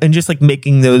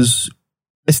 making those,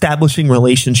 establishing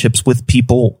relationships with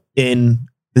people in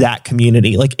that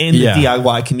community, like in the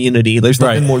DIY community. There's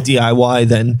nothing more DIY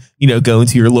than, going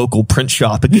to your local print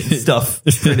shop and getting stuff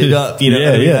printed up.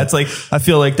 That's like, I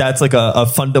feel like that's like a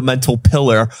fundamental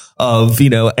pillar of,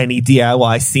 any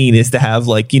DIY scene is to have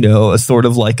like, a sort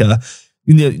of like a,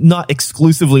 not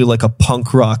exclusively like a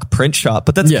punk rock print shop,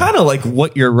 but that's kind of like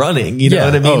what you're running. You know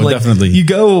what I mean? Oh, like definitely. You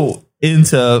go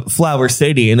into Flower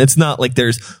City and it's not like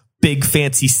there's big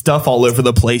fancy stuff all over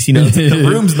the place. You know, the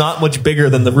room's not much bigger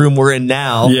than the room we're in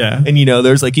now. Yeah. And, you know,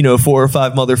 there's like, you know, 4 or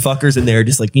 5 motherfuckers in there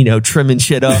just like, you know, trimming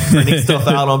shit up, printing stuff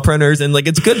out on printers. And like,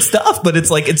 it's good stuff, but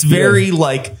it's like, it's very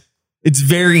like, it's a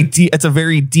very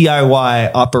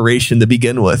DIY operation to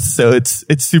begin with. So it's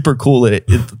super cool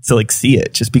to like see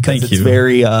it just because it's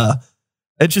very,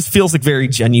 it just feels like very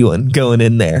genuine going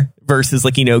in there versus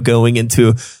like, you know, going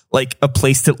into like a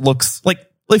place that looks like,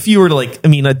 if you were to like, I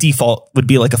mean, a default would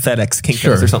be like a FedEx,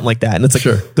 Kinko's or something like that. And it's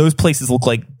like, those places look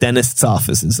like dentist's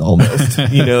offices almost,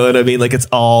 you know what I mean? Like it's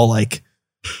all like,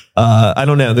 I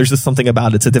don't know. There's just something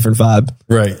about it. It's a different vibe.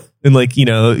 Right. And like, you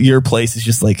know, your place is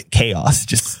just like chaos.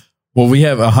 Well, we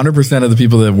have 100% of the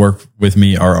people that work with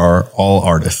me are all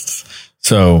artists.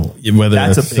 So whether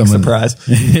that's a big surprise,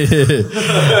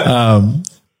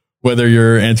 whether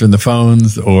you're answering the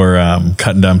phones or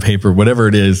cutting down paper, whatever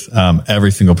it is,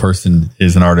 every single person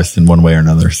is an artist in one way or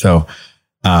another. So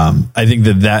I think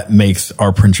that makes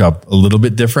our print shop a little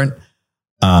bit different.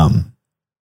 And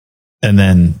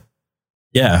then,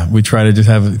 yeah, we try to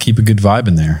just keep a good vibe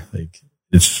in there. Like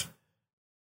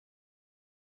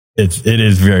it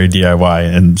is very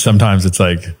DIY. And sometimes it's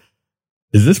like,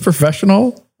 is this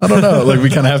professional? I don't know. Like we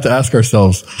kind of have to ask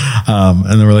ourselves. And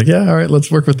then we're like, yeah, all right, let's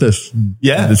work with this.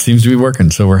 Yeah. And it seems to be working.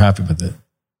 So we're happy with it.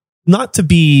 Not to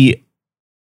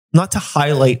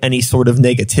highlight any sort of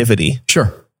negativity.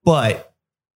 Sure. But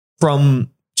from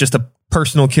just a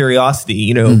personal curiosity,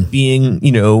 you know, being,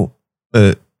 you know,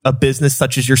 a business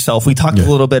such as yourself, we talked a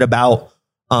little bit about,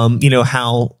 you know,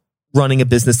 how running a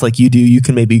business like you do, you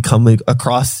can maybe come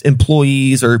across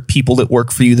employees or people that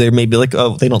work for you. They're maybe like,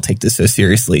 oh, they don't take this so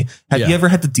seriously. Have you ever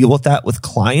had to deal with that with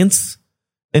clients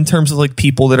in terms of like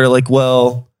people that are like,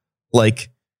 well, like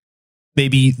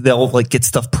maybe they'll like get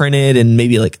stuff printed and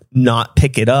maybe like not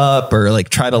pick it up or like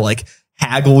try to like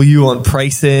haggle you on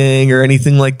pricing or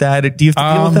anything like that? Do you have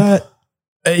to deal with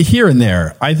that? Here and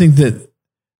there. I think that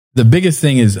the biggest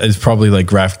thing is probably like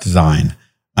graphic design,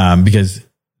 because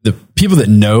the people that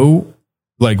know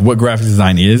like what graphic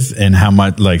design is and how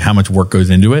much work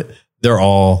goes into it, they're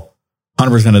all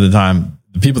 100% of the time,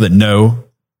 the people that know,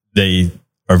 they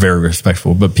are very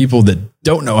respectful, but people that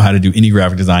don't know how to do any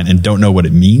graphic design and don't know what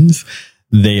it means,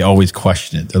 they always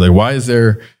question it. They're like, why is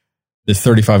there this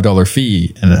 $35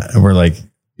 fee? And we're like,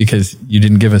 because you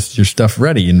didn't give us your stuff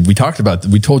ready. And we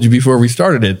told you before we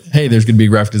started it, hey, there's going to be a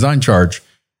graphic design charge.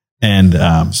 And,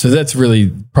 so that's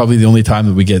really probably the only time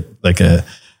that we get like a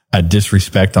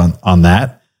disrespect on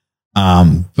that.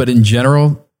 But in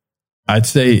general, I'd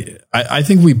say, I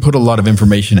think we put a lot of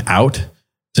information out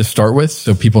to start with.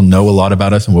 So people know a lot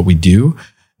about us and what we do.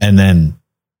 And then,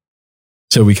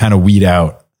 so we kind of weed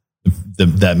out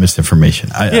that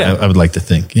misinformation. I would like to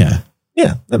think. Yeah.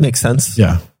 Yeah. That makes sense.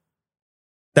 Yeah.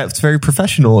 That's very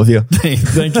professional of you.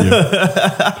 Thank you.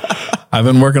 I've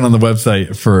been working on the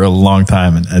website for a long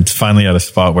time and it's finally at a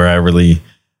spot where I really,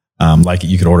 like it.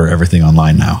 You could order everything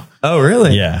online now. Oh,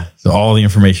 really? Yeah. So all the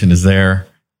information is there.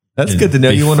 That's good to know.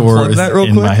 You want to plug that real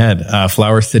quick? In my head,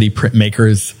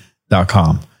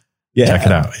 flowercityprintmakers.com. Yeah. Check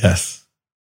it out. Yes.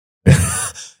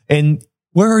 And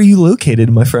where are you located,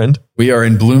 my friend? We are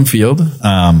in Bloomfield.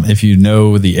 If you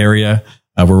know the area,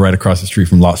 we're right across the street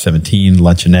from Lot 17,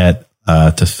 Luncheonette,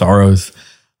 to Sorrows.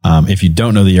 If you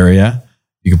don't know the area,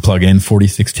 you can plug in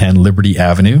 4610 Liberty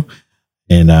Avenue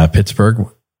in Pittsburgh,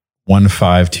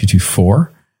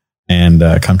 15224, and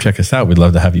come check us out. We'd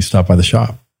love to have you stop by the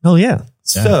shop. Oh, yeah.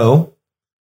 So,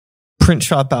 print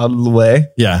shop out of the way.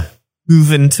 Yeah.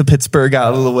 Moving to Pittsburgh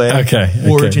out of the way. Okay.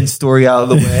 Origin story out of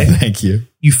the way. Thank you.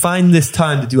 You find this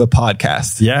time to do a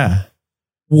podcast. Yeah.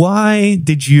 Why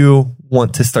did you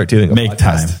want to start doing a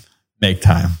podcast? Make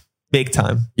time. Make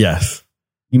time. Yes.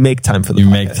 You make time for the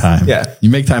podcast. Make time. Yeah. You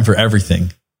make time for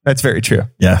everything. That's very true.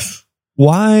 Yes.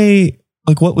 Why,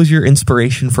 like, what was your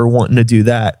inspiration for wanting to do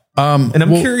that? And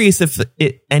I'm curious if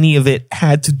any of it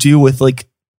had to do with like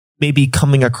maybe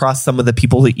coming across some of the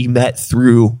people that you met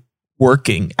through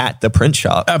working at the print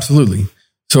shop. Absolutely.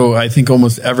 So I think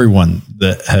almost everyone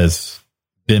that has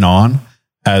been on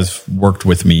has worked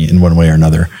with me in one way or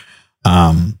another.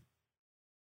 I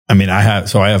mean, I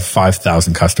have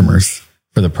 5,000 customers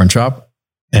for the print shop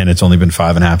and it's only been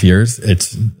 5.5 years.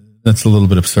 That's a little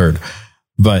bit absurd,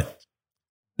 but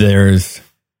there's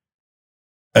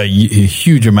a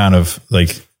huge amount of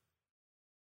like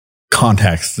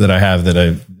contacts that I have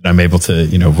that I'm able to,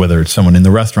 you know, whether it's someone in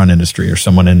the restaurant industry or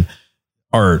someone in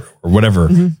art or whatever,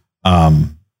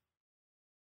 I'm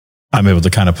able to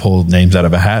kind of pull names out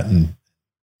of a hat and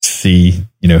see,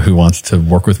 you know, who wants to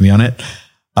work with me on it.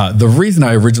 The reason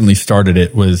I originally started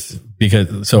it was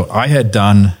because, so I had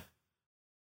done,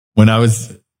 when I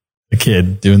was a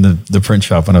kid doing the print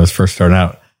shop when I was first starting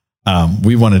out,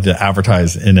 we wanted to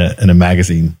advertise in a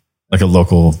magazine, like a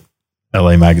local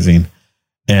LA magazine.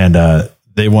 And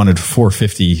they wanted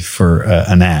 $450 for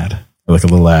an ad, like a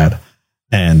little ad.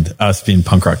 And us being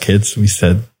punk rock kids, we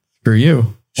said, screw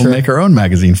you. We'll make our own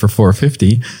magazine for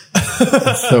 $450.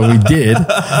 So we did.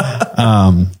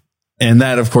 And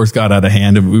that, of course, got out of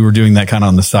hand. And we were doing that kind of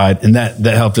on the side. And that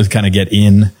helped us kind of get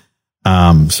in.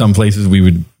 Some places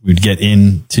we'd get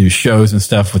into shows and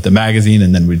stuff with the magazine,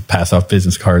 and then we'd pass off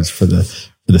business cards for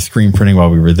the screen printing while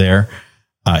we were there,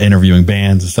 interviewing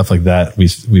bands and stuff like that. We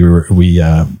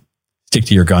Stick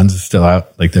to Your Guns is still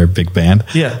out, like they're a big band.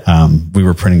 Yeah. We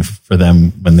were printing for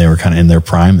them when they were kind of in their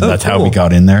prime. And that's how we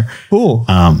got in there. Cool.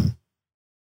 And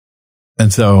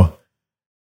so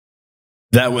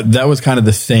that was kind of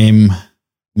the same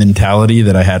mentality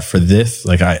that I had for this.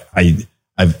 Like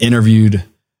I've interviewed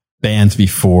bands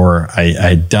before.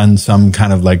 I'd done some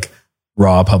kind of like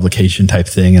raw publication type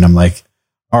thing. And I'm like,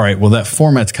 all right, well, that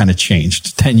format's kind of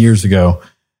changed. 10 years ago,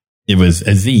 it was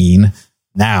a zine.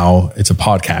 Now it's a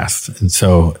podcast. And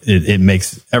so it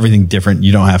makes everything different.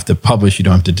 You don't have to publish. You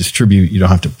don't have to distribute. You don't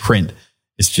have to print.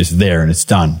 It's just there and it's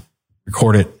done.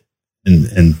 Record it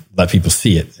and let people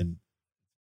see it. And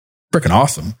freaking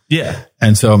awesome. Yeah.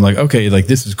 And so I'm like, okay, like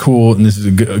this is cool. And this is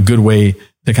a good way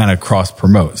to kind of cross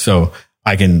promote. So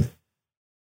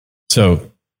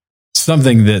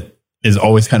something that is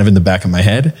always kind of in the back of my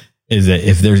head is that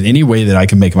if there's any way that I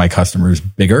can make my customers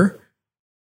bigger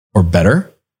or better,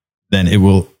 then it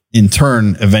will in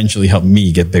turn eventually help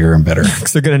me get bigger and better.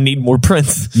 Because they're going to need more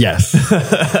prints. Yes.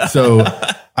 So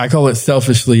I call it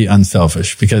selfishly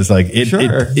unselfish because like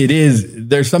it is,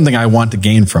 there's something I want to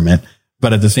gain from it.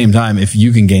 But at the same time, if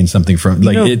you can gain something from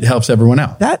it, it helps everyone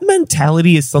out. That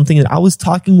mentality is something that I was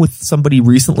talking with somebody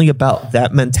recently about,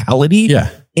 that mentality. Yeah.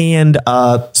 And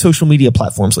social media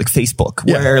platforms like Facebook,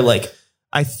 where like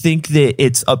I think that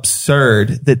it's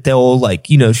absurd that they'll like,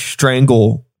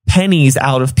 strangle pennies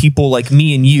out of people like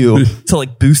me and you to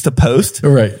like boost a post.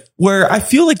 Right. Where I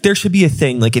feel like there should be a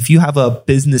thing, like if you have a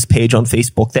business page on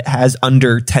Facebook that has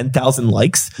under 10,000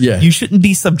 likes, you shouldn't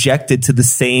be subjected to the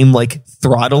same like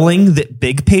throttling that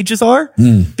big pages are,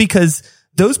 because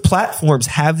those platforms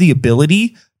have the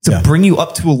ability to bring you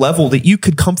up to a level that you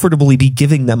could comfortably be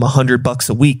giving them $100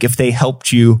 a week if they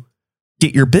helped you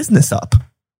get your business up.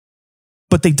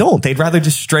 But they don't. They'd rather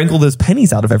just strangle those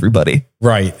pennies out of everybody.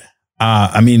 Right.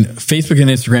 I mean, Facebook and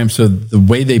Instagram, so the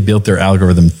way they built their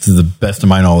algorithm, to the best of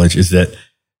my knowledge, is that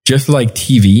just like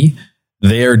TV,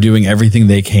 they are doing everything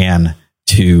they can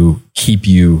to keep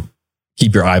your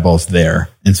eyeballs there.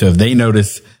 And so if they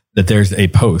notice that there's a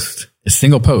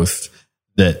single post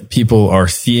that people are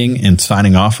seeing and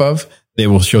signing off of, they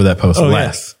will show that post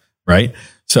less, right?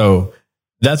 So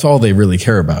that's all they really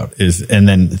care about and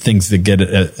then things that get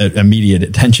immediate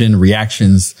attention,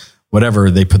 reactions,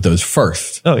 whatever, they put those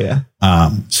first. Oh, yeah.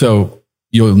 So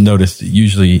you'll notice that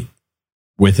usually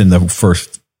within the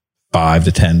first 5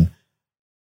 to 10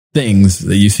 things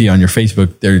that you see on your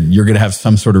Facebook, you're going to have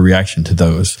some sort of reaction to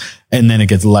those. And then it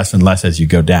gets less and less as you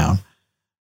go down.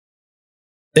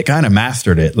 They kind of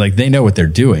mastered it. Like they know what they're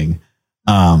doing.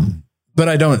 But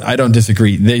I don't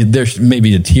disagree. There's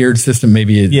maybe a tiered system,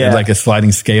 maybe like a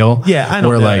sliding scale. Yeah, I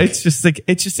don't know. Like, it's just like,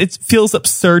 it feels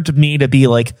absurd to me to be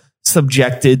like,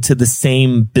 subjected to the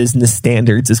same business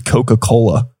standards as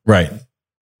Coca-Cola. Right.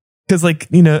 Because like,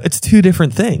 it's two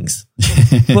different things.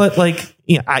 But like,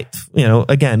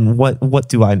 again, what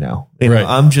do I know? Right.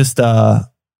 I'm just a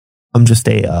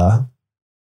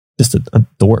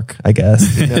dork, I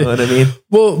guess. You know what I mean?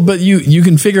 Well, but you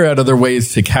can figure out other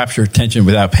ways to capture attention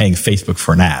without paying Facebook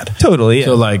for an ad. Totally. Yeah.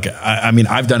 So like, I mean,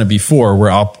 I've done it before where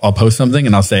I'll post something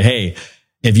and I'll say, hey,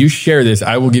 if you share this,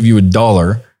 I will give you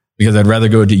 $1 because I'd rather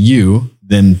go to you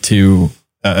than to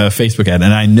a Facebook ad.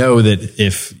 And I know that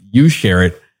if you share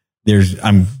it,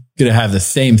 I'm going to have the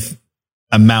same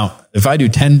amount. If I do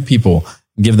 10 people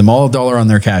and give them all $1 on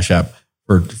their Cash App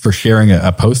for sharing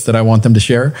a post that I want them to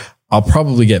share, I'll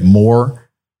probably get more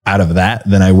out of that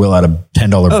than I will out of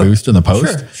 $10 boost in the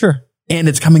post. Sure. And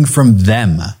it's coming from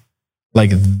them. Like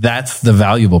that's the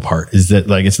valuable part, is that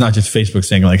like, it's not just Facebook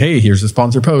saying like, hey, here's a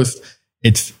sponsored post.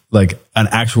 It's like an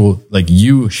actual, like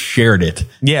you shared it.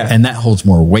 Yeah. And that holds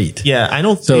more weight. Yeah. I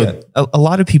don't, so a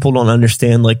lot of people don't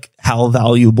understand like how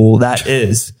valuable that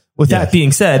is. With that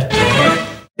being said,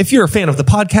 if you're a fan of the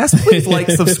podcast, please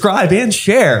like, subscribe and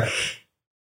share.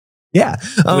 Yeah.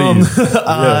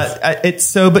 It's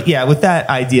so, but yeah, with that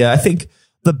idea, I think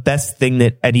the best thing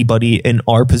that anybody in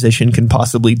our position can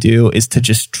possibly do is to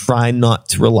just try not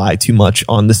to rely too much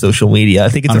on the social media. I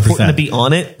think it's 100%. Important to be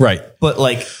on it. Right. But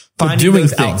like, finding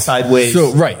those outside ways.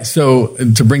 So, right. So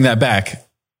to bring that back,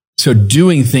 so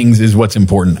doing things is what's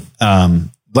important.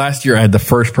 Last year I had the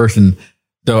first person.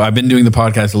 So I've been doing the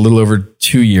podcast a little over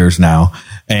 2 years now,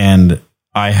 and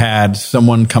I had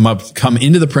someone come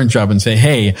into the print shop and say,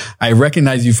 "Hey, I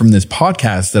recognize you from this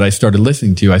podcast that I started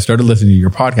listening to. I started listening to your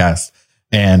podcast,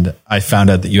 and I found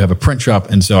out that you have a print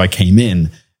shop. And so I came in,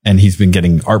 and he's been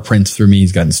getting art prints through me.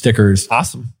 He's gotten stickers.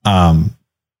 Awesome.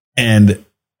 And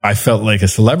I felt like a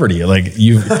celebrity. Like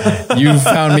you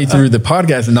found me through the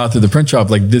podcast and not through the print shop.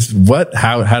 Like this,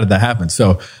 how did that happen?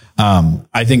 So,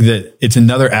 I think that it's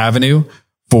another avenue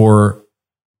for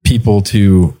people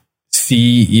to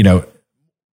see,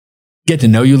 get to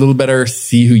know you a little better,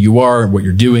 see who you are, what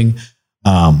you're doing.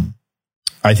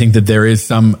 I think that there is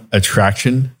some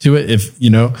attraction to it. If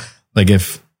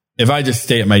I just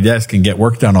stay at my desk and get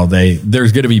work done all day,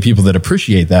 there's going to be people that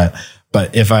appreciate that.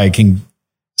 But if I can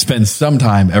spend some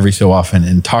time every so often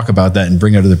and talk about that and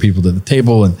bring other people to the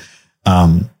table and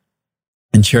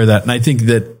share that. And I think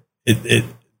that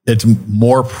it's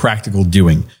more practical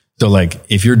doing. So like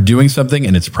if you're doing something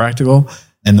and it's practical,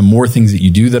 and the more things that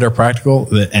you do that are practical,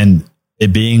 and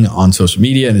it being on social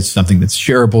media and it's something that's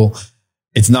shareable,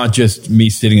 it's not just me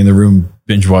sitting in the room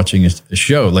binge watching a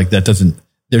show. Like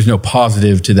there's no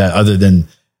positive to that other than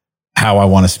how I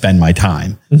want to spend my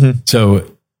time. Mm-hmm.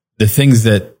 So the things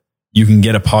that you can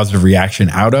get a positive reaction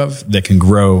out of that can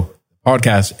grow the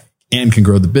podcast and can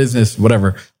grow the business,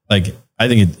 whatever. Like I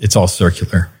think it's all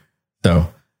circular.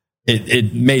 So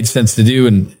it made sense to do,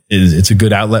 and it's a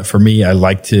good outlet for me. I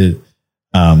like to,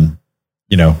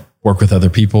 work with other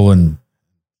people and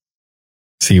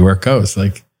see where it goes.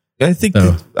 Like, I think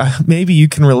maybe you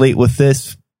can relate with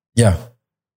this. Yeah.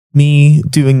 Me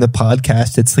doing the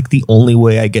podcast, it's like the only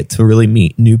way I get to really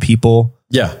meet new people.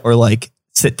 Yeah. Or like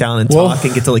sit down and talk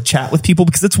and get to like chat with people,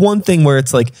 because it's one thing where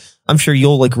it's like, I'm sure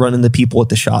you'll like run into people at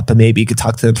the shop and maybe you could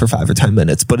talk to them for 5 or 10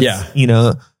 minutes, but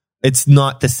it's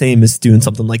not the same as doing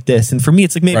something like this. And for me,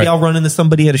 it's like, maybe I'll run into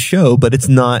somebody at a show, but it's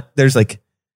not, there's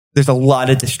a lot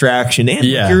of distraction and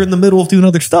you're in the middle of doing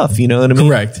other stuff. You know what I mean?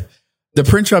 Correct. The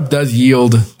print shop does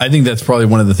yield. I think that's probably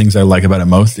one of the things I like about it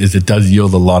most is it does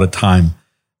yield a lot of time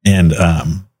and,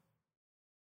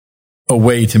 a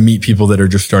way to meet people that are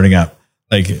just starting out.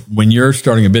 Like when you're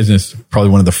starting a business, probably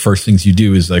one of the first things you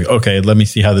do is like, okay, let me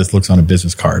see how this looks on a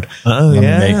business card. Oh,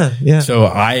 yeah.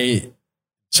 So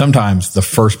sometimes the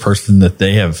first person that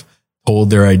they have told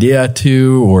their idea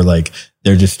to, or like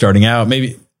they're just starting out,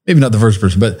 maybe not the first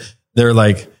person, but they're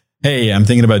like, hey, I'm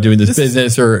thinking about doing this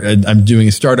business, or I'm doing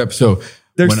a startup. So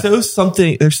there's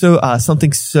something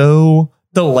so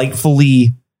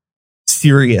delightfully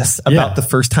serious about the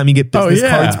first time you get business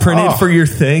cards printed for your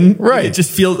thing. Right. It just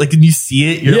feels like when you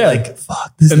see it, you're like,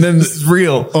 fuck, this is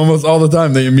real. Almost all the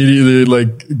time they immediately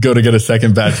like go to get a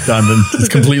second batch done and it's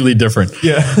completely different.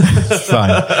 Yeah. It's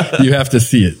fine. You have to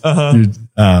see it.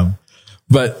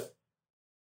 But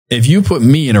if you put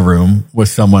me in a room with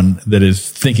someone that is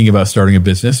thinking about starting a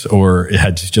business or it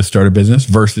had just started a business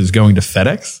versus going to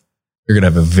FedEx, you're going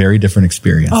to have a very different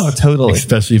experience. Oh, totally.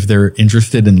 Especially if they're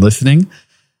interested in listening.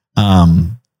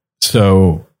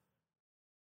 So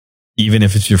even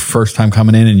if it's your first time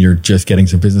coming in and you're just getting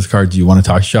some business cards, you want to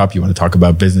talk shop, you want to talk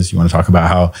about business, you want to talk about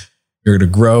how you're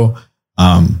going to grow.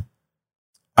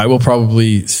 I will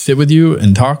probably sit with you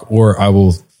and talk, or I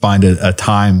will find a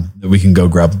time that we can go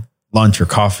grab lunch or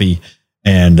coffee.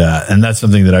 And that's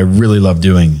something that I really love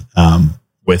doing,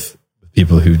 with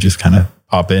people who just kind of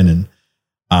pop in and,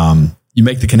 you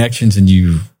make the connections and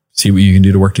you see what you can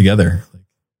do to work together.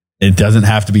 It doesn't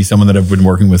have to be someone that I've been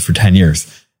working with for 10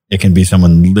 years. It can be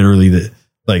someone literally that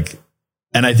like,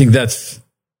 and I think that's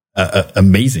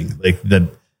amazing. Like that,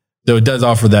 so it does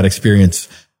offer that experience.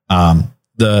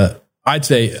 I'd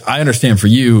say I understand for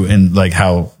you and like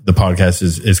how the podcast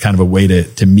is kind of a way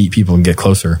to meet people and get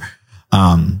closer.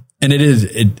 And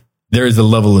there is a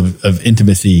level of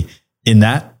intimacy in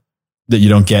that you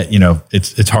don't get,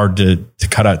 it's hard to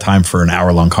cut out time for an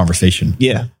hour-long conversation.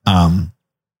 Yeah.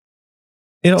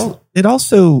 It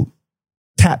also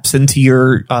taps into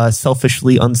your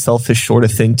selfishly unselfish sort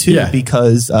of thing too,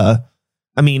 because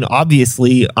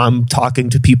obviously I'm talking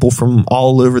to people from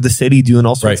all over the city doing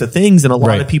all sorts of things, and a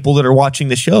lot of people that are watching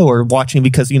the show are watching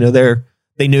because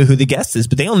they know who the guest is,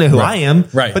 but they don't know who I am.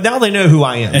 Right. But now they know who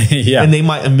I am. Yeah.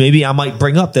 And maybe I might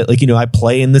bring up that I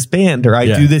play in this band or I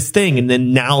do this thing, and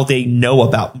then now they know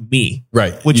about me.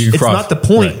 Right. Which it's not the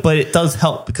point, but it does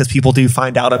help because people do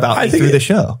find out about me through the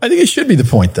show. I think it should be the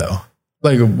point though.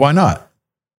 Like, why not?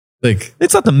 Like,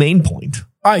 it's not the main point.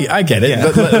 I get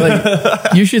it,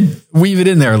 but you should weave it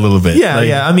in there a little bit.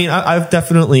 Yeah.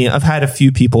 I've had a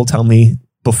few people tell me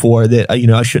before that, you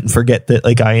know, I shouldn't forget that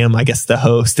like I am, I guess, the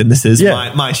host and this is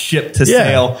my ship to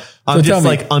sail. I'm just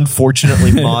like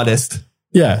unfortunately modest.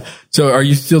 Yeah. So are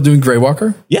you still doing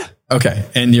Greywalker? Yeah. Okay.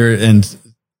 And you're in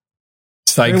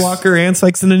Sykes. Greywalker and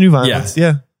Sykes and the New Violence.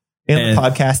 Yeah. And the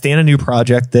podcast and a new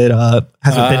project that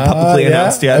hasn't been publicly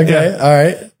announced yet. Okay. Yeah. All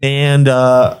right. And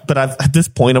but I've at this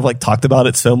point I've like talked about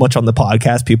it so much on the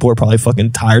podcast, people are probably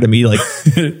fucking tired of me like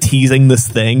teasing this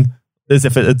thing as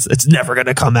if it's never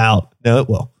gonna come out. No, it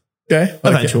will. Okay.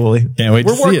 Eventually. Can't wait.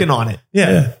 We're working on it.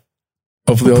 Yeah.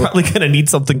 Hopefully we're probably gonna need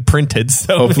something printed.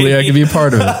 So hopefully I can be a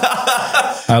part of it.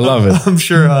 I love it. I'm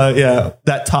sure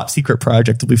that top secret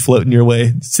project will be floating your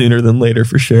way sooner than later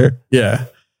for sure. Yeah.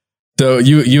 So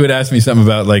you had asked me something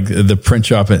about like the print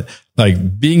shop and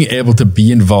like being able to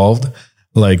be involved,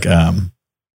 like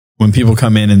when people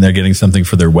come in and they're getting something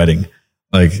for their wedding,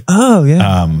 like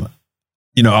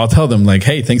you know, I'll tell them like,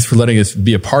 hey, thanks for letting us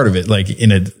be a part of it, like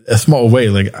in a small way.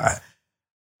 Like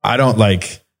I don't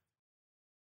like,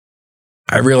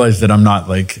 I realize that I'm not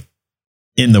like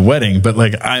in the wedding, but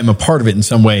like I'm a part of it in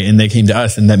some way, and they came to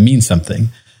us, and that means something.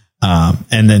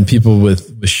 And then people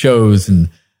with shows, and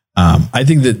I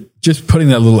think that just putting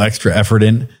that little extra effort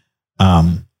in.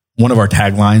 One of our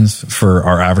taglines for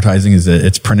our advertising is that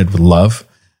it's printed with love,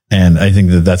 and I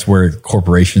think that that's where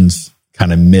corporations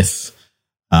kind of miss,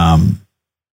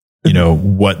 you know,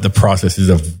 what the process is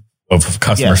of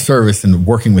customer service and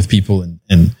working with people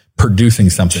and producing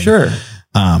something. Sure.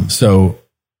 So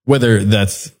whether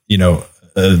that's, you know,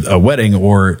 a wedding,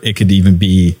 or it could even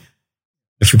be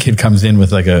if a kid comes in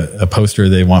with like a poster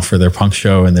they want for their punk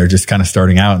show and they're just kind of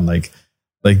starting out, and like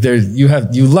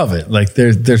you love it. Like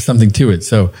there's something to it.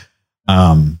 So,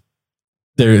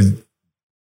 there's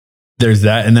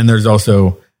that. And then there's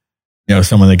also, you know,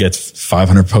 someone that gets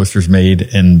 500 posters made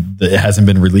and it hasn't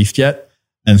been released yet.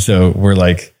 And so we're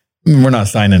like, we're not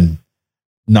signing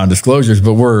non-disclosures,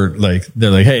 but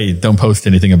they're like, hey, don't post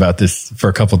anything about this for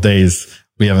a couple of days.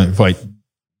 We haven't quite,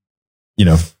 you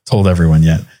know, told everyone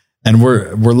yet. And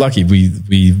we're lucky.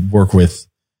 We work with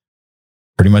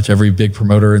pretty much every big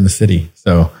promoter in the city.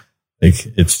 So like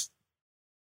it's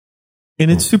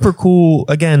super cool.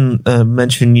 Again,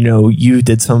 mention, you know, you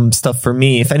did some stuff for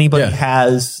me. If anybody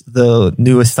has the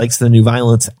newest Sykes and the New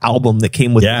Violence album that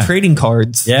came with the trading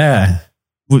cards. Yeah.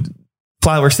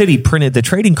 Flower City printed the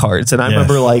trading cards. And I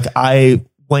remember like I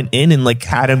went in and like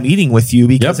had a meeting with you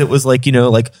because it was like, you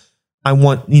know, like I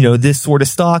want, you know, this sort of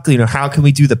stock, you know, how can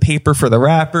we do the paper for the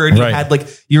wrapper? And you had like,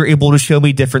 you're able to show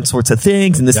me different sorts of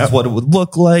things. And this is what it would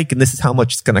look like. And this is how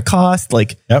much it's going to cost.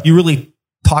 Like you really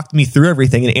talked me through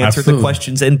everything and answered the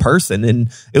questions in person. And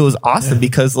it was awesome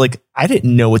because like, I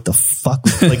didn't know what the fuck,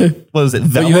 like, what was it?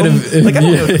 Vellum? Like, I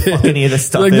don't know what the fuck any of this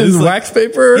stuff like is. This wax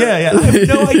paper? Yeah. I have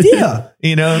no idea,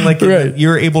 you know, and like you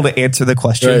were able to answer the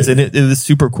questions and it was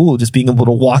super cool just being able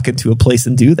to walk into a place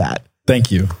and do that.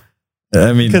 Thank you.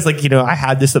 I mean, because like, you know, I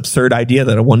had this absurd idea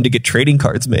that I wanted to get trading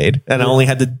cards made and I only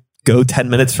had to go 10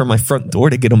 minutes from my front door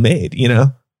to get them made, you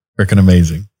know? Freaking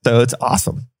amazing. So it's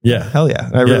awesome. Yeah. Hell yeah.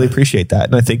 I really appreciate that.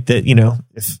 And I think that, you know,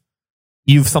 if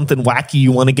you have something wacky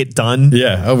you want to get done.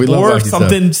 Yeah. Oh, we love or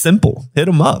something simple, hit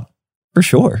them up for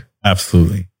sure.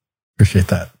 Absolutely. Appreciate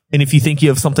that. And if you think you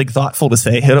have something thoughtful to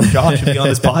say, hit up Josh and be on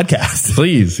this podcast.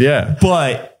 Please. Yeah.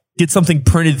 But get something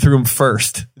printed through him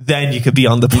first. Then you could be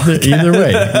on the podcast. Either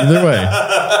way.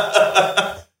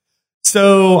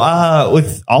 So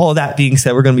with all of that being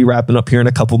said, we're going to be wrapping up here in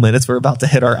a couple minutes. We're about to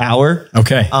hit our hour.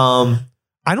 Okay.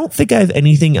 I don't think I have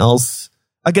anything else.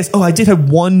 I guess, I did have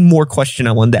one more question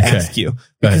I wanted to ask you.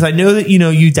 Because I know that, you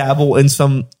know, you dabble in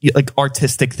some like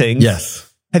artistic things.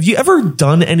 Yes. Have you ever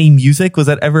done any music? Was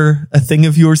that ever a thing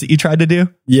of yours that you tried to do?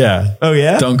 Yeah. Oh,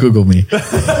 yeah? Don't Google me.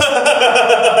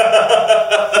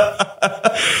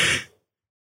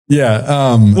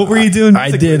 Yeah. What were you doing? I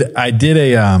did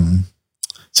a,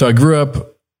 so I grew up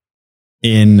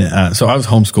so I was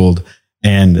homeschooled,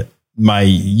 and my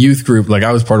youth group, like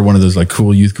I was part of one of those like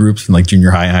cool youth groups in like junior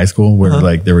high and high school where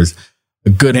like there was a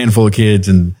good handful of kids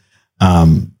and,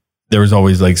 there was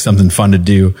always like something fun to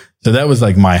do. So that was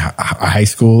like my high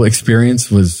school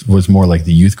experience was more like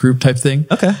the youth group type thing.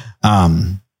 Okay.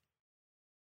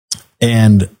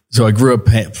 And so I grew up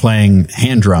playing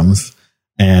hand drums,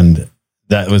 and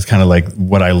that was kind of like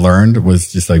what I learned was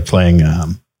just like playing,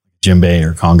 djembe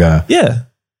or conga. Yeah.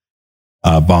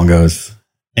 Bongos.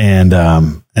 And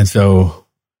so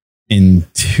in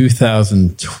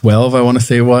 2012, I want to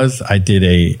say it was, I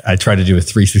tried to do a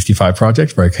 365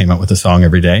 project where I came out with a song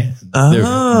every day.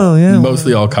 Oh, yeah.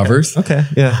 Mostly all covers. Okay.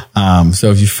 Yeah.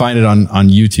 So if you find it on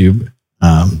YouTube,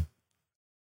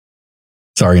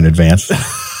 sorry in advance.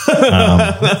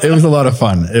 It was a lot of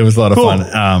fun.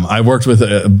 I worked with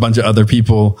a bunch of other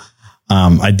people.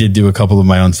 I did do a couple of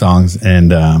my own songs,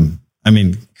 and I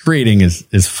mean, creating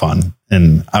is fun.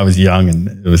 And I was young,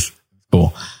 and it was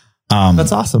cool.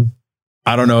 That's awesome.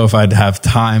 I don't know if I'd have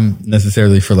time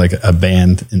necessarily for like a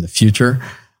band in the future.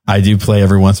 I do play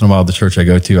every once in a while at the church I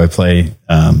go to. I play.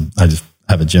 I just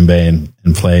have a djembe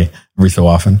and play every so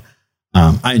often.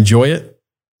 I enjoy it,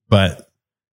 but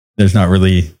there's not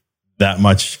really that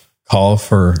much call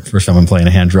for someone playing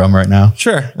a hand drum right now.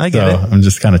 Sure, I get it. I'm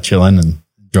just kind of chilling and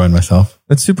enjoying myself.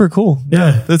 That's super cool.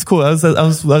 Yeah, that's cool. That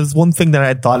was one thing that I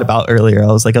had thought about earlier. I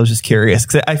was just curious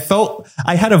because I felt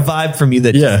I had a vibe from you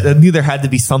that I knew there had to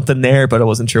be something there, but I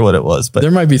wasn't sure what it was. But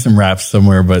there might be some raps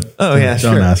somewhere, but don't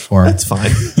ask for them. That's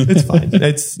fine. It's fine.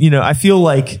 It's, I feel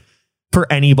like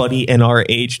for anybody in our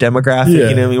age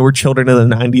demographic, we're children of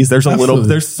the 90s.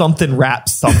 There's something rap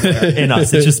somewhere in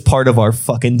us. It's just part of our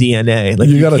fucking DNA. Like,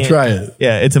 you got to try it.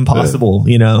 Yeah, it's impossible,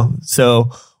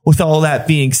 So with all that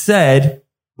being said,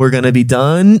 we're going to be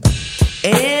done.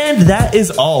 And that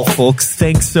is all, folks.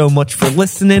 Thanks so much for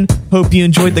listening. Hope you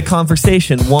enjoyed the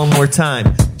conversation. One more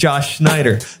time. Josh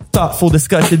Schneider, Thoughtful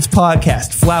Discussions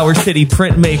Podcast, Flower City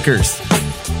Printmakers.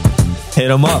 Hit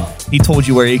him up. He told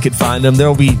you where you could find them.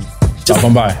 There'll be stop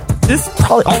on by. This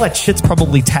probably all that shit's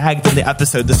probably tagged in the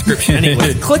episode description.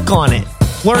 Anyways, click on it.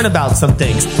 Learn about some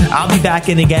things. I'll be back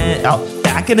again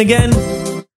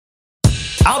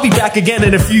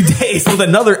in a few days with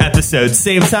another episode.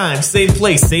 Same time, same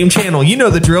place, same channel. You know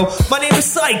the drill. My name is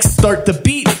Sykes. Start the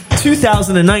Beat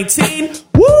 2019.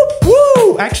 Woo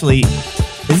woo. Actually,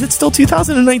 is it still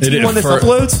 2019 when this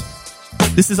uploads?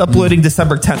 This is uploading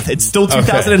December 10th. It's still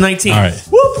 2019. Okay. All right.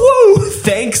 Woo woo.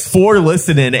 Thanks for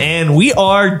listening. And we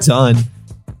are done.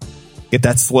 Get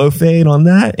that slow fade on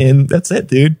that. And that's it,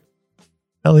 dude.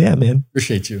 Hell yeah, man.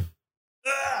 Appreciate you.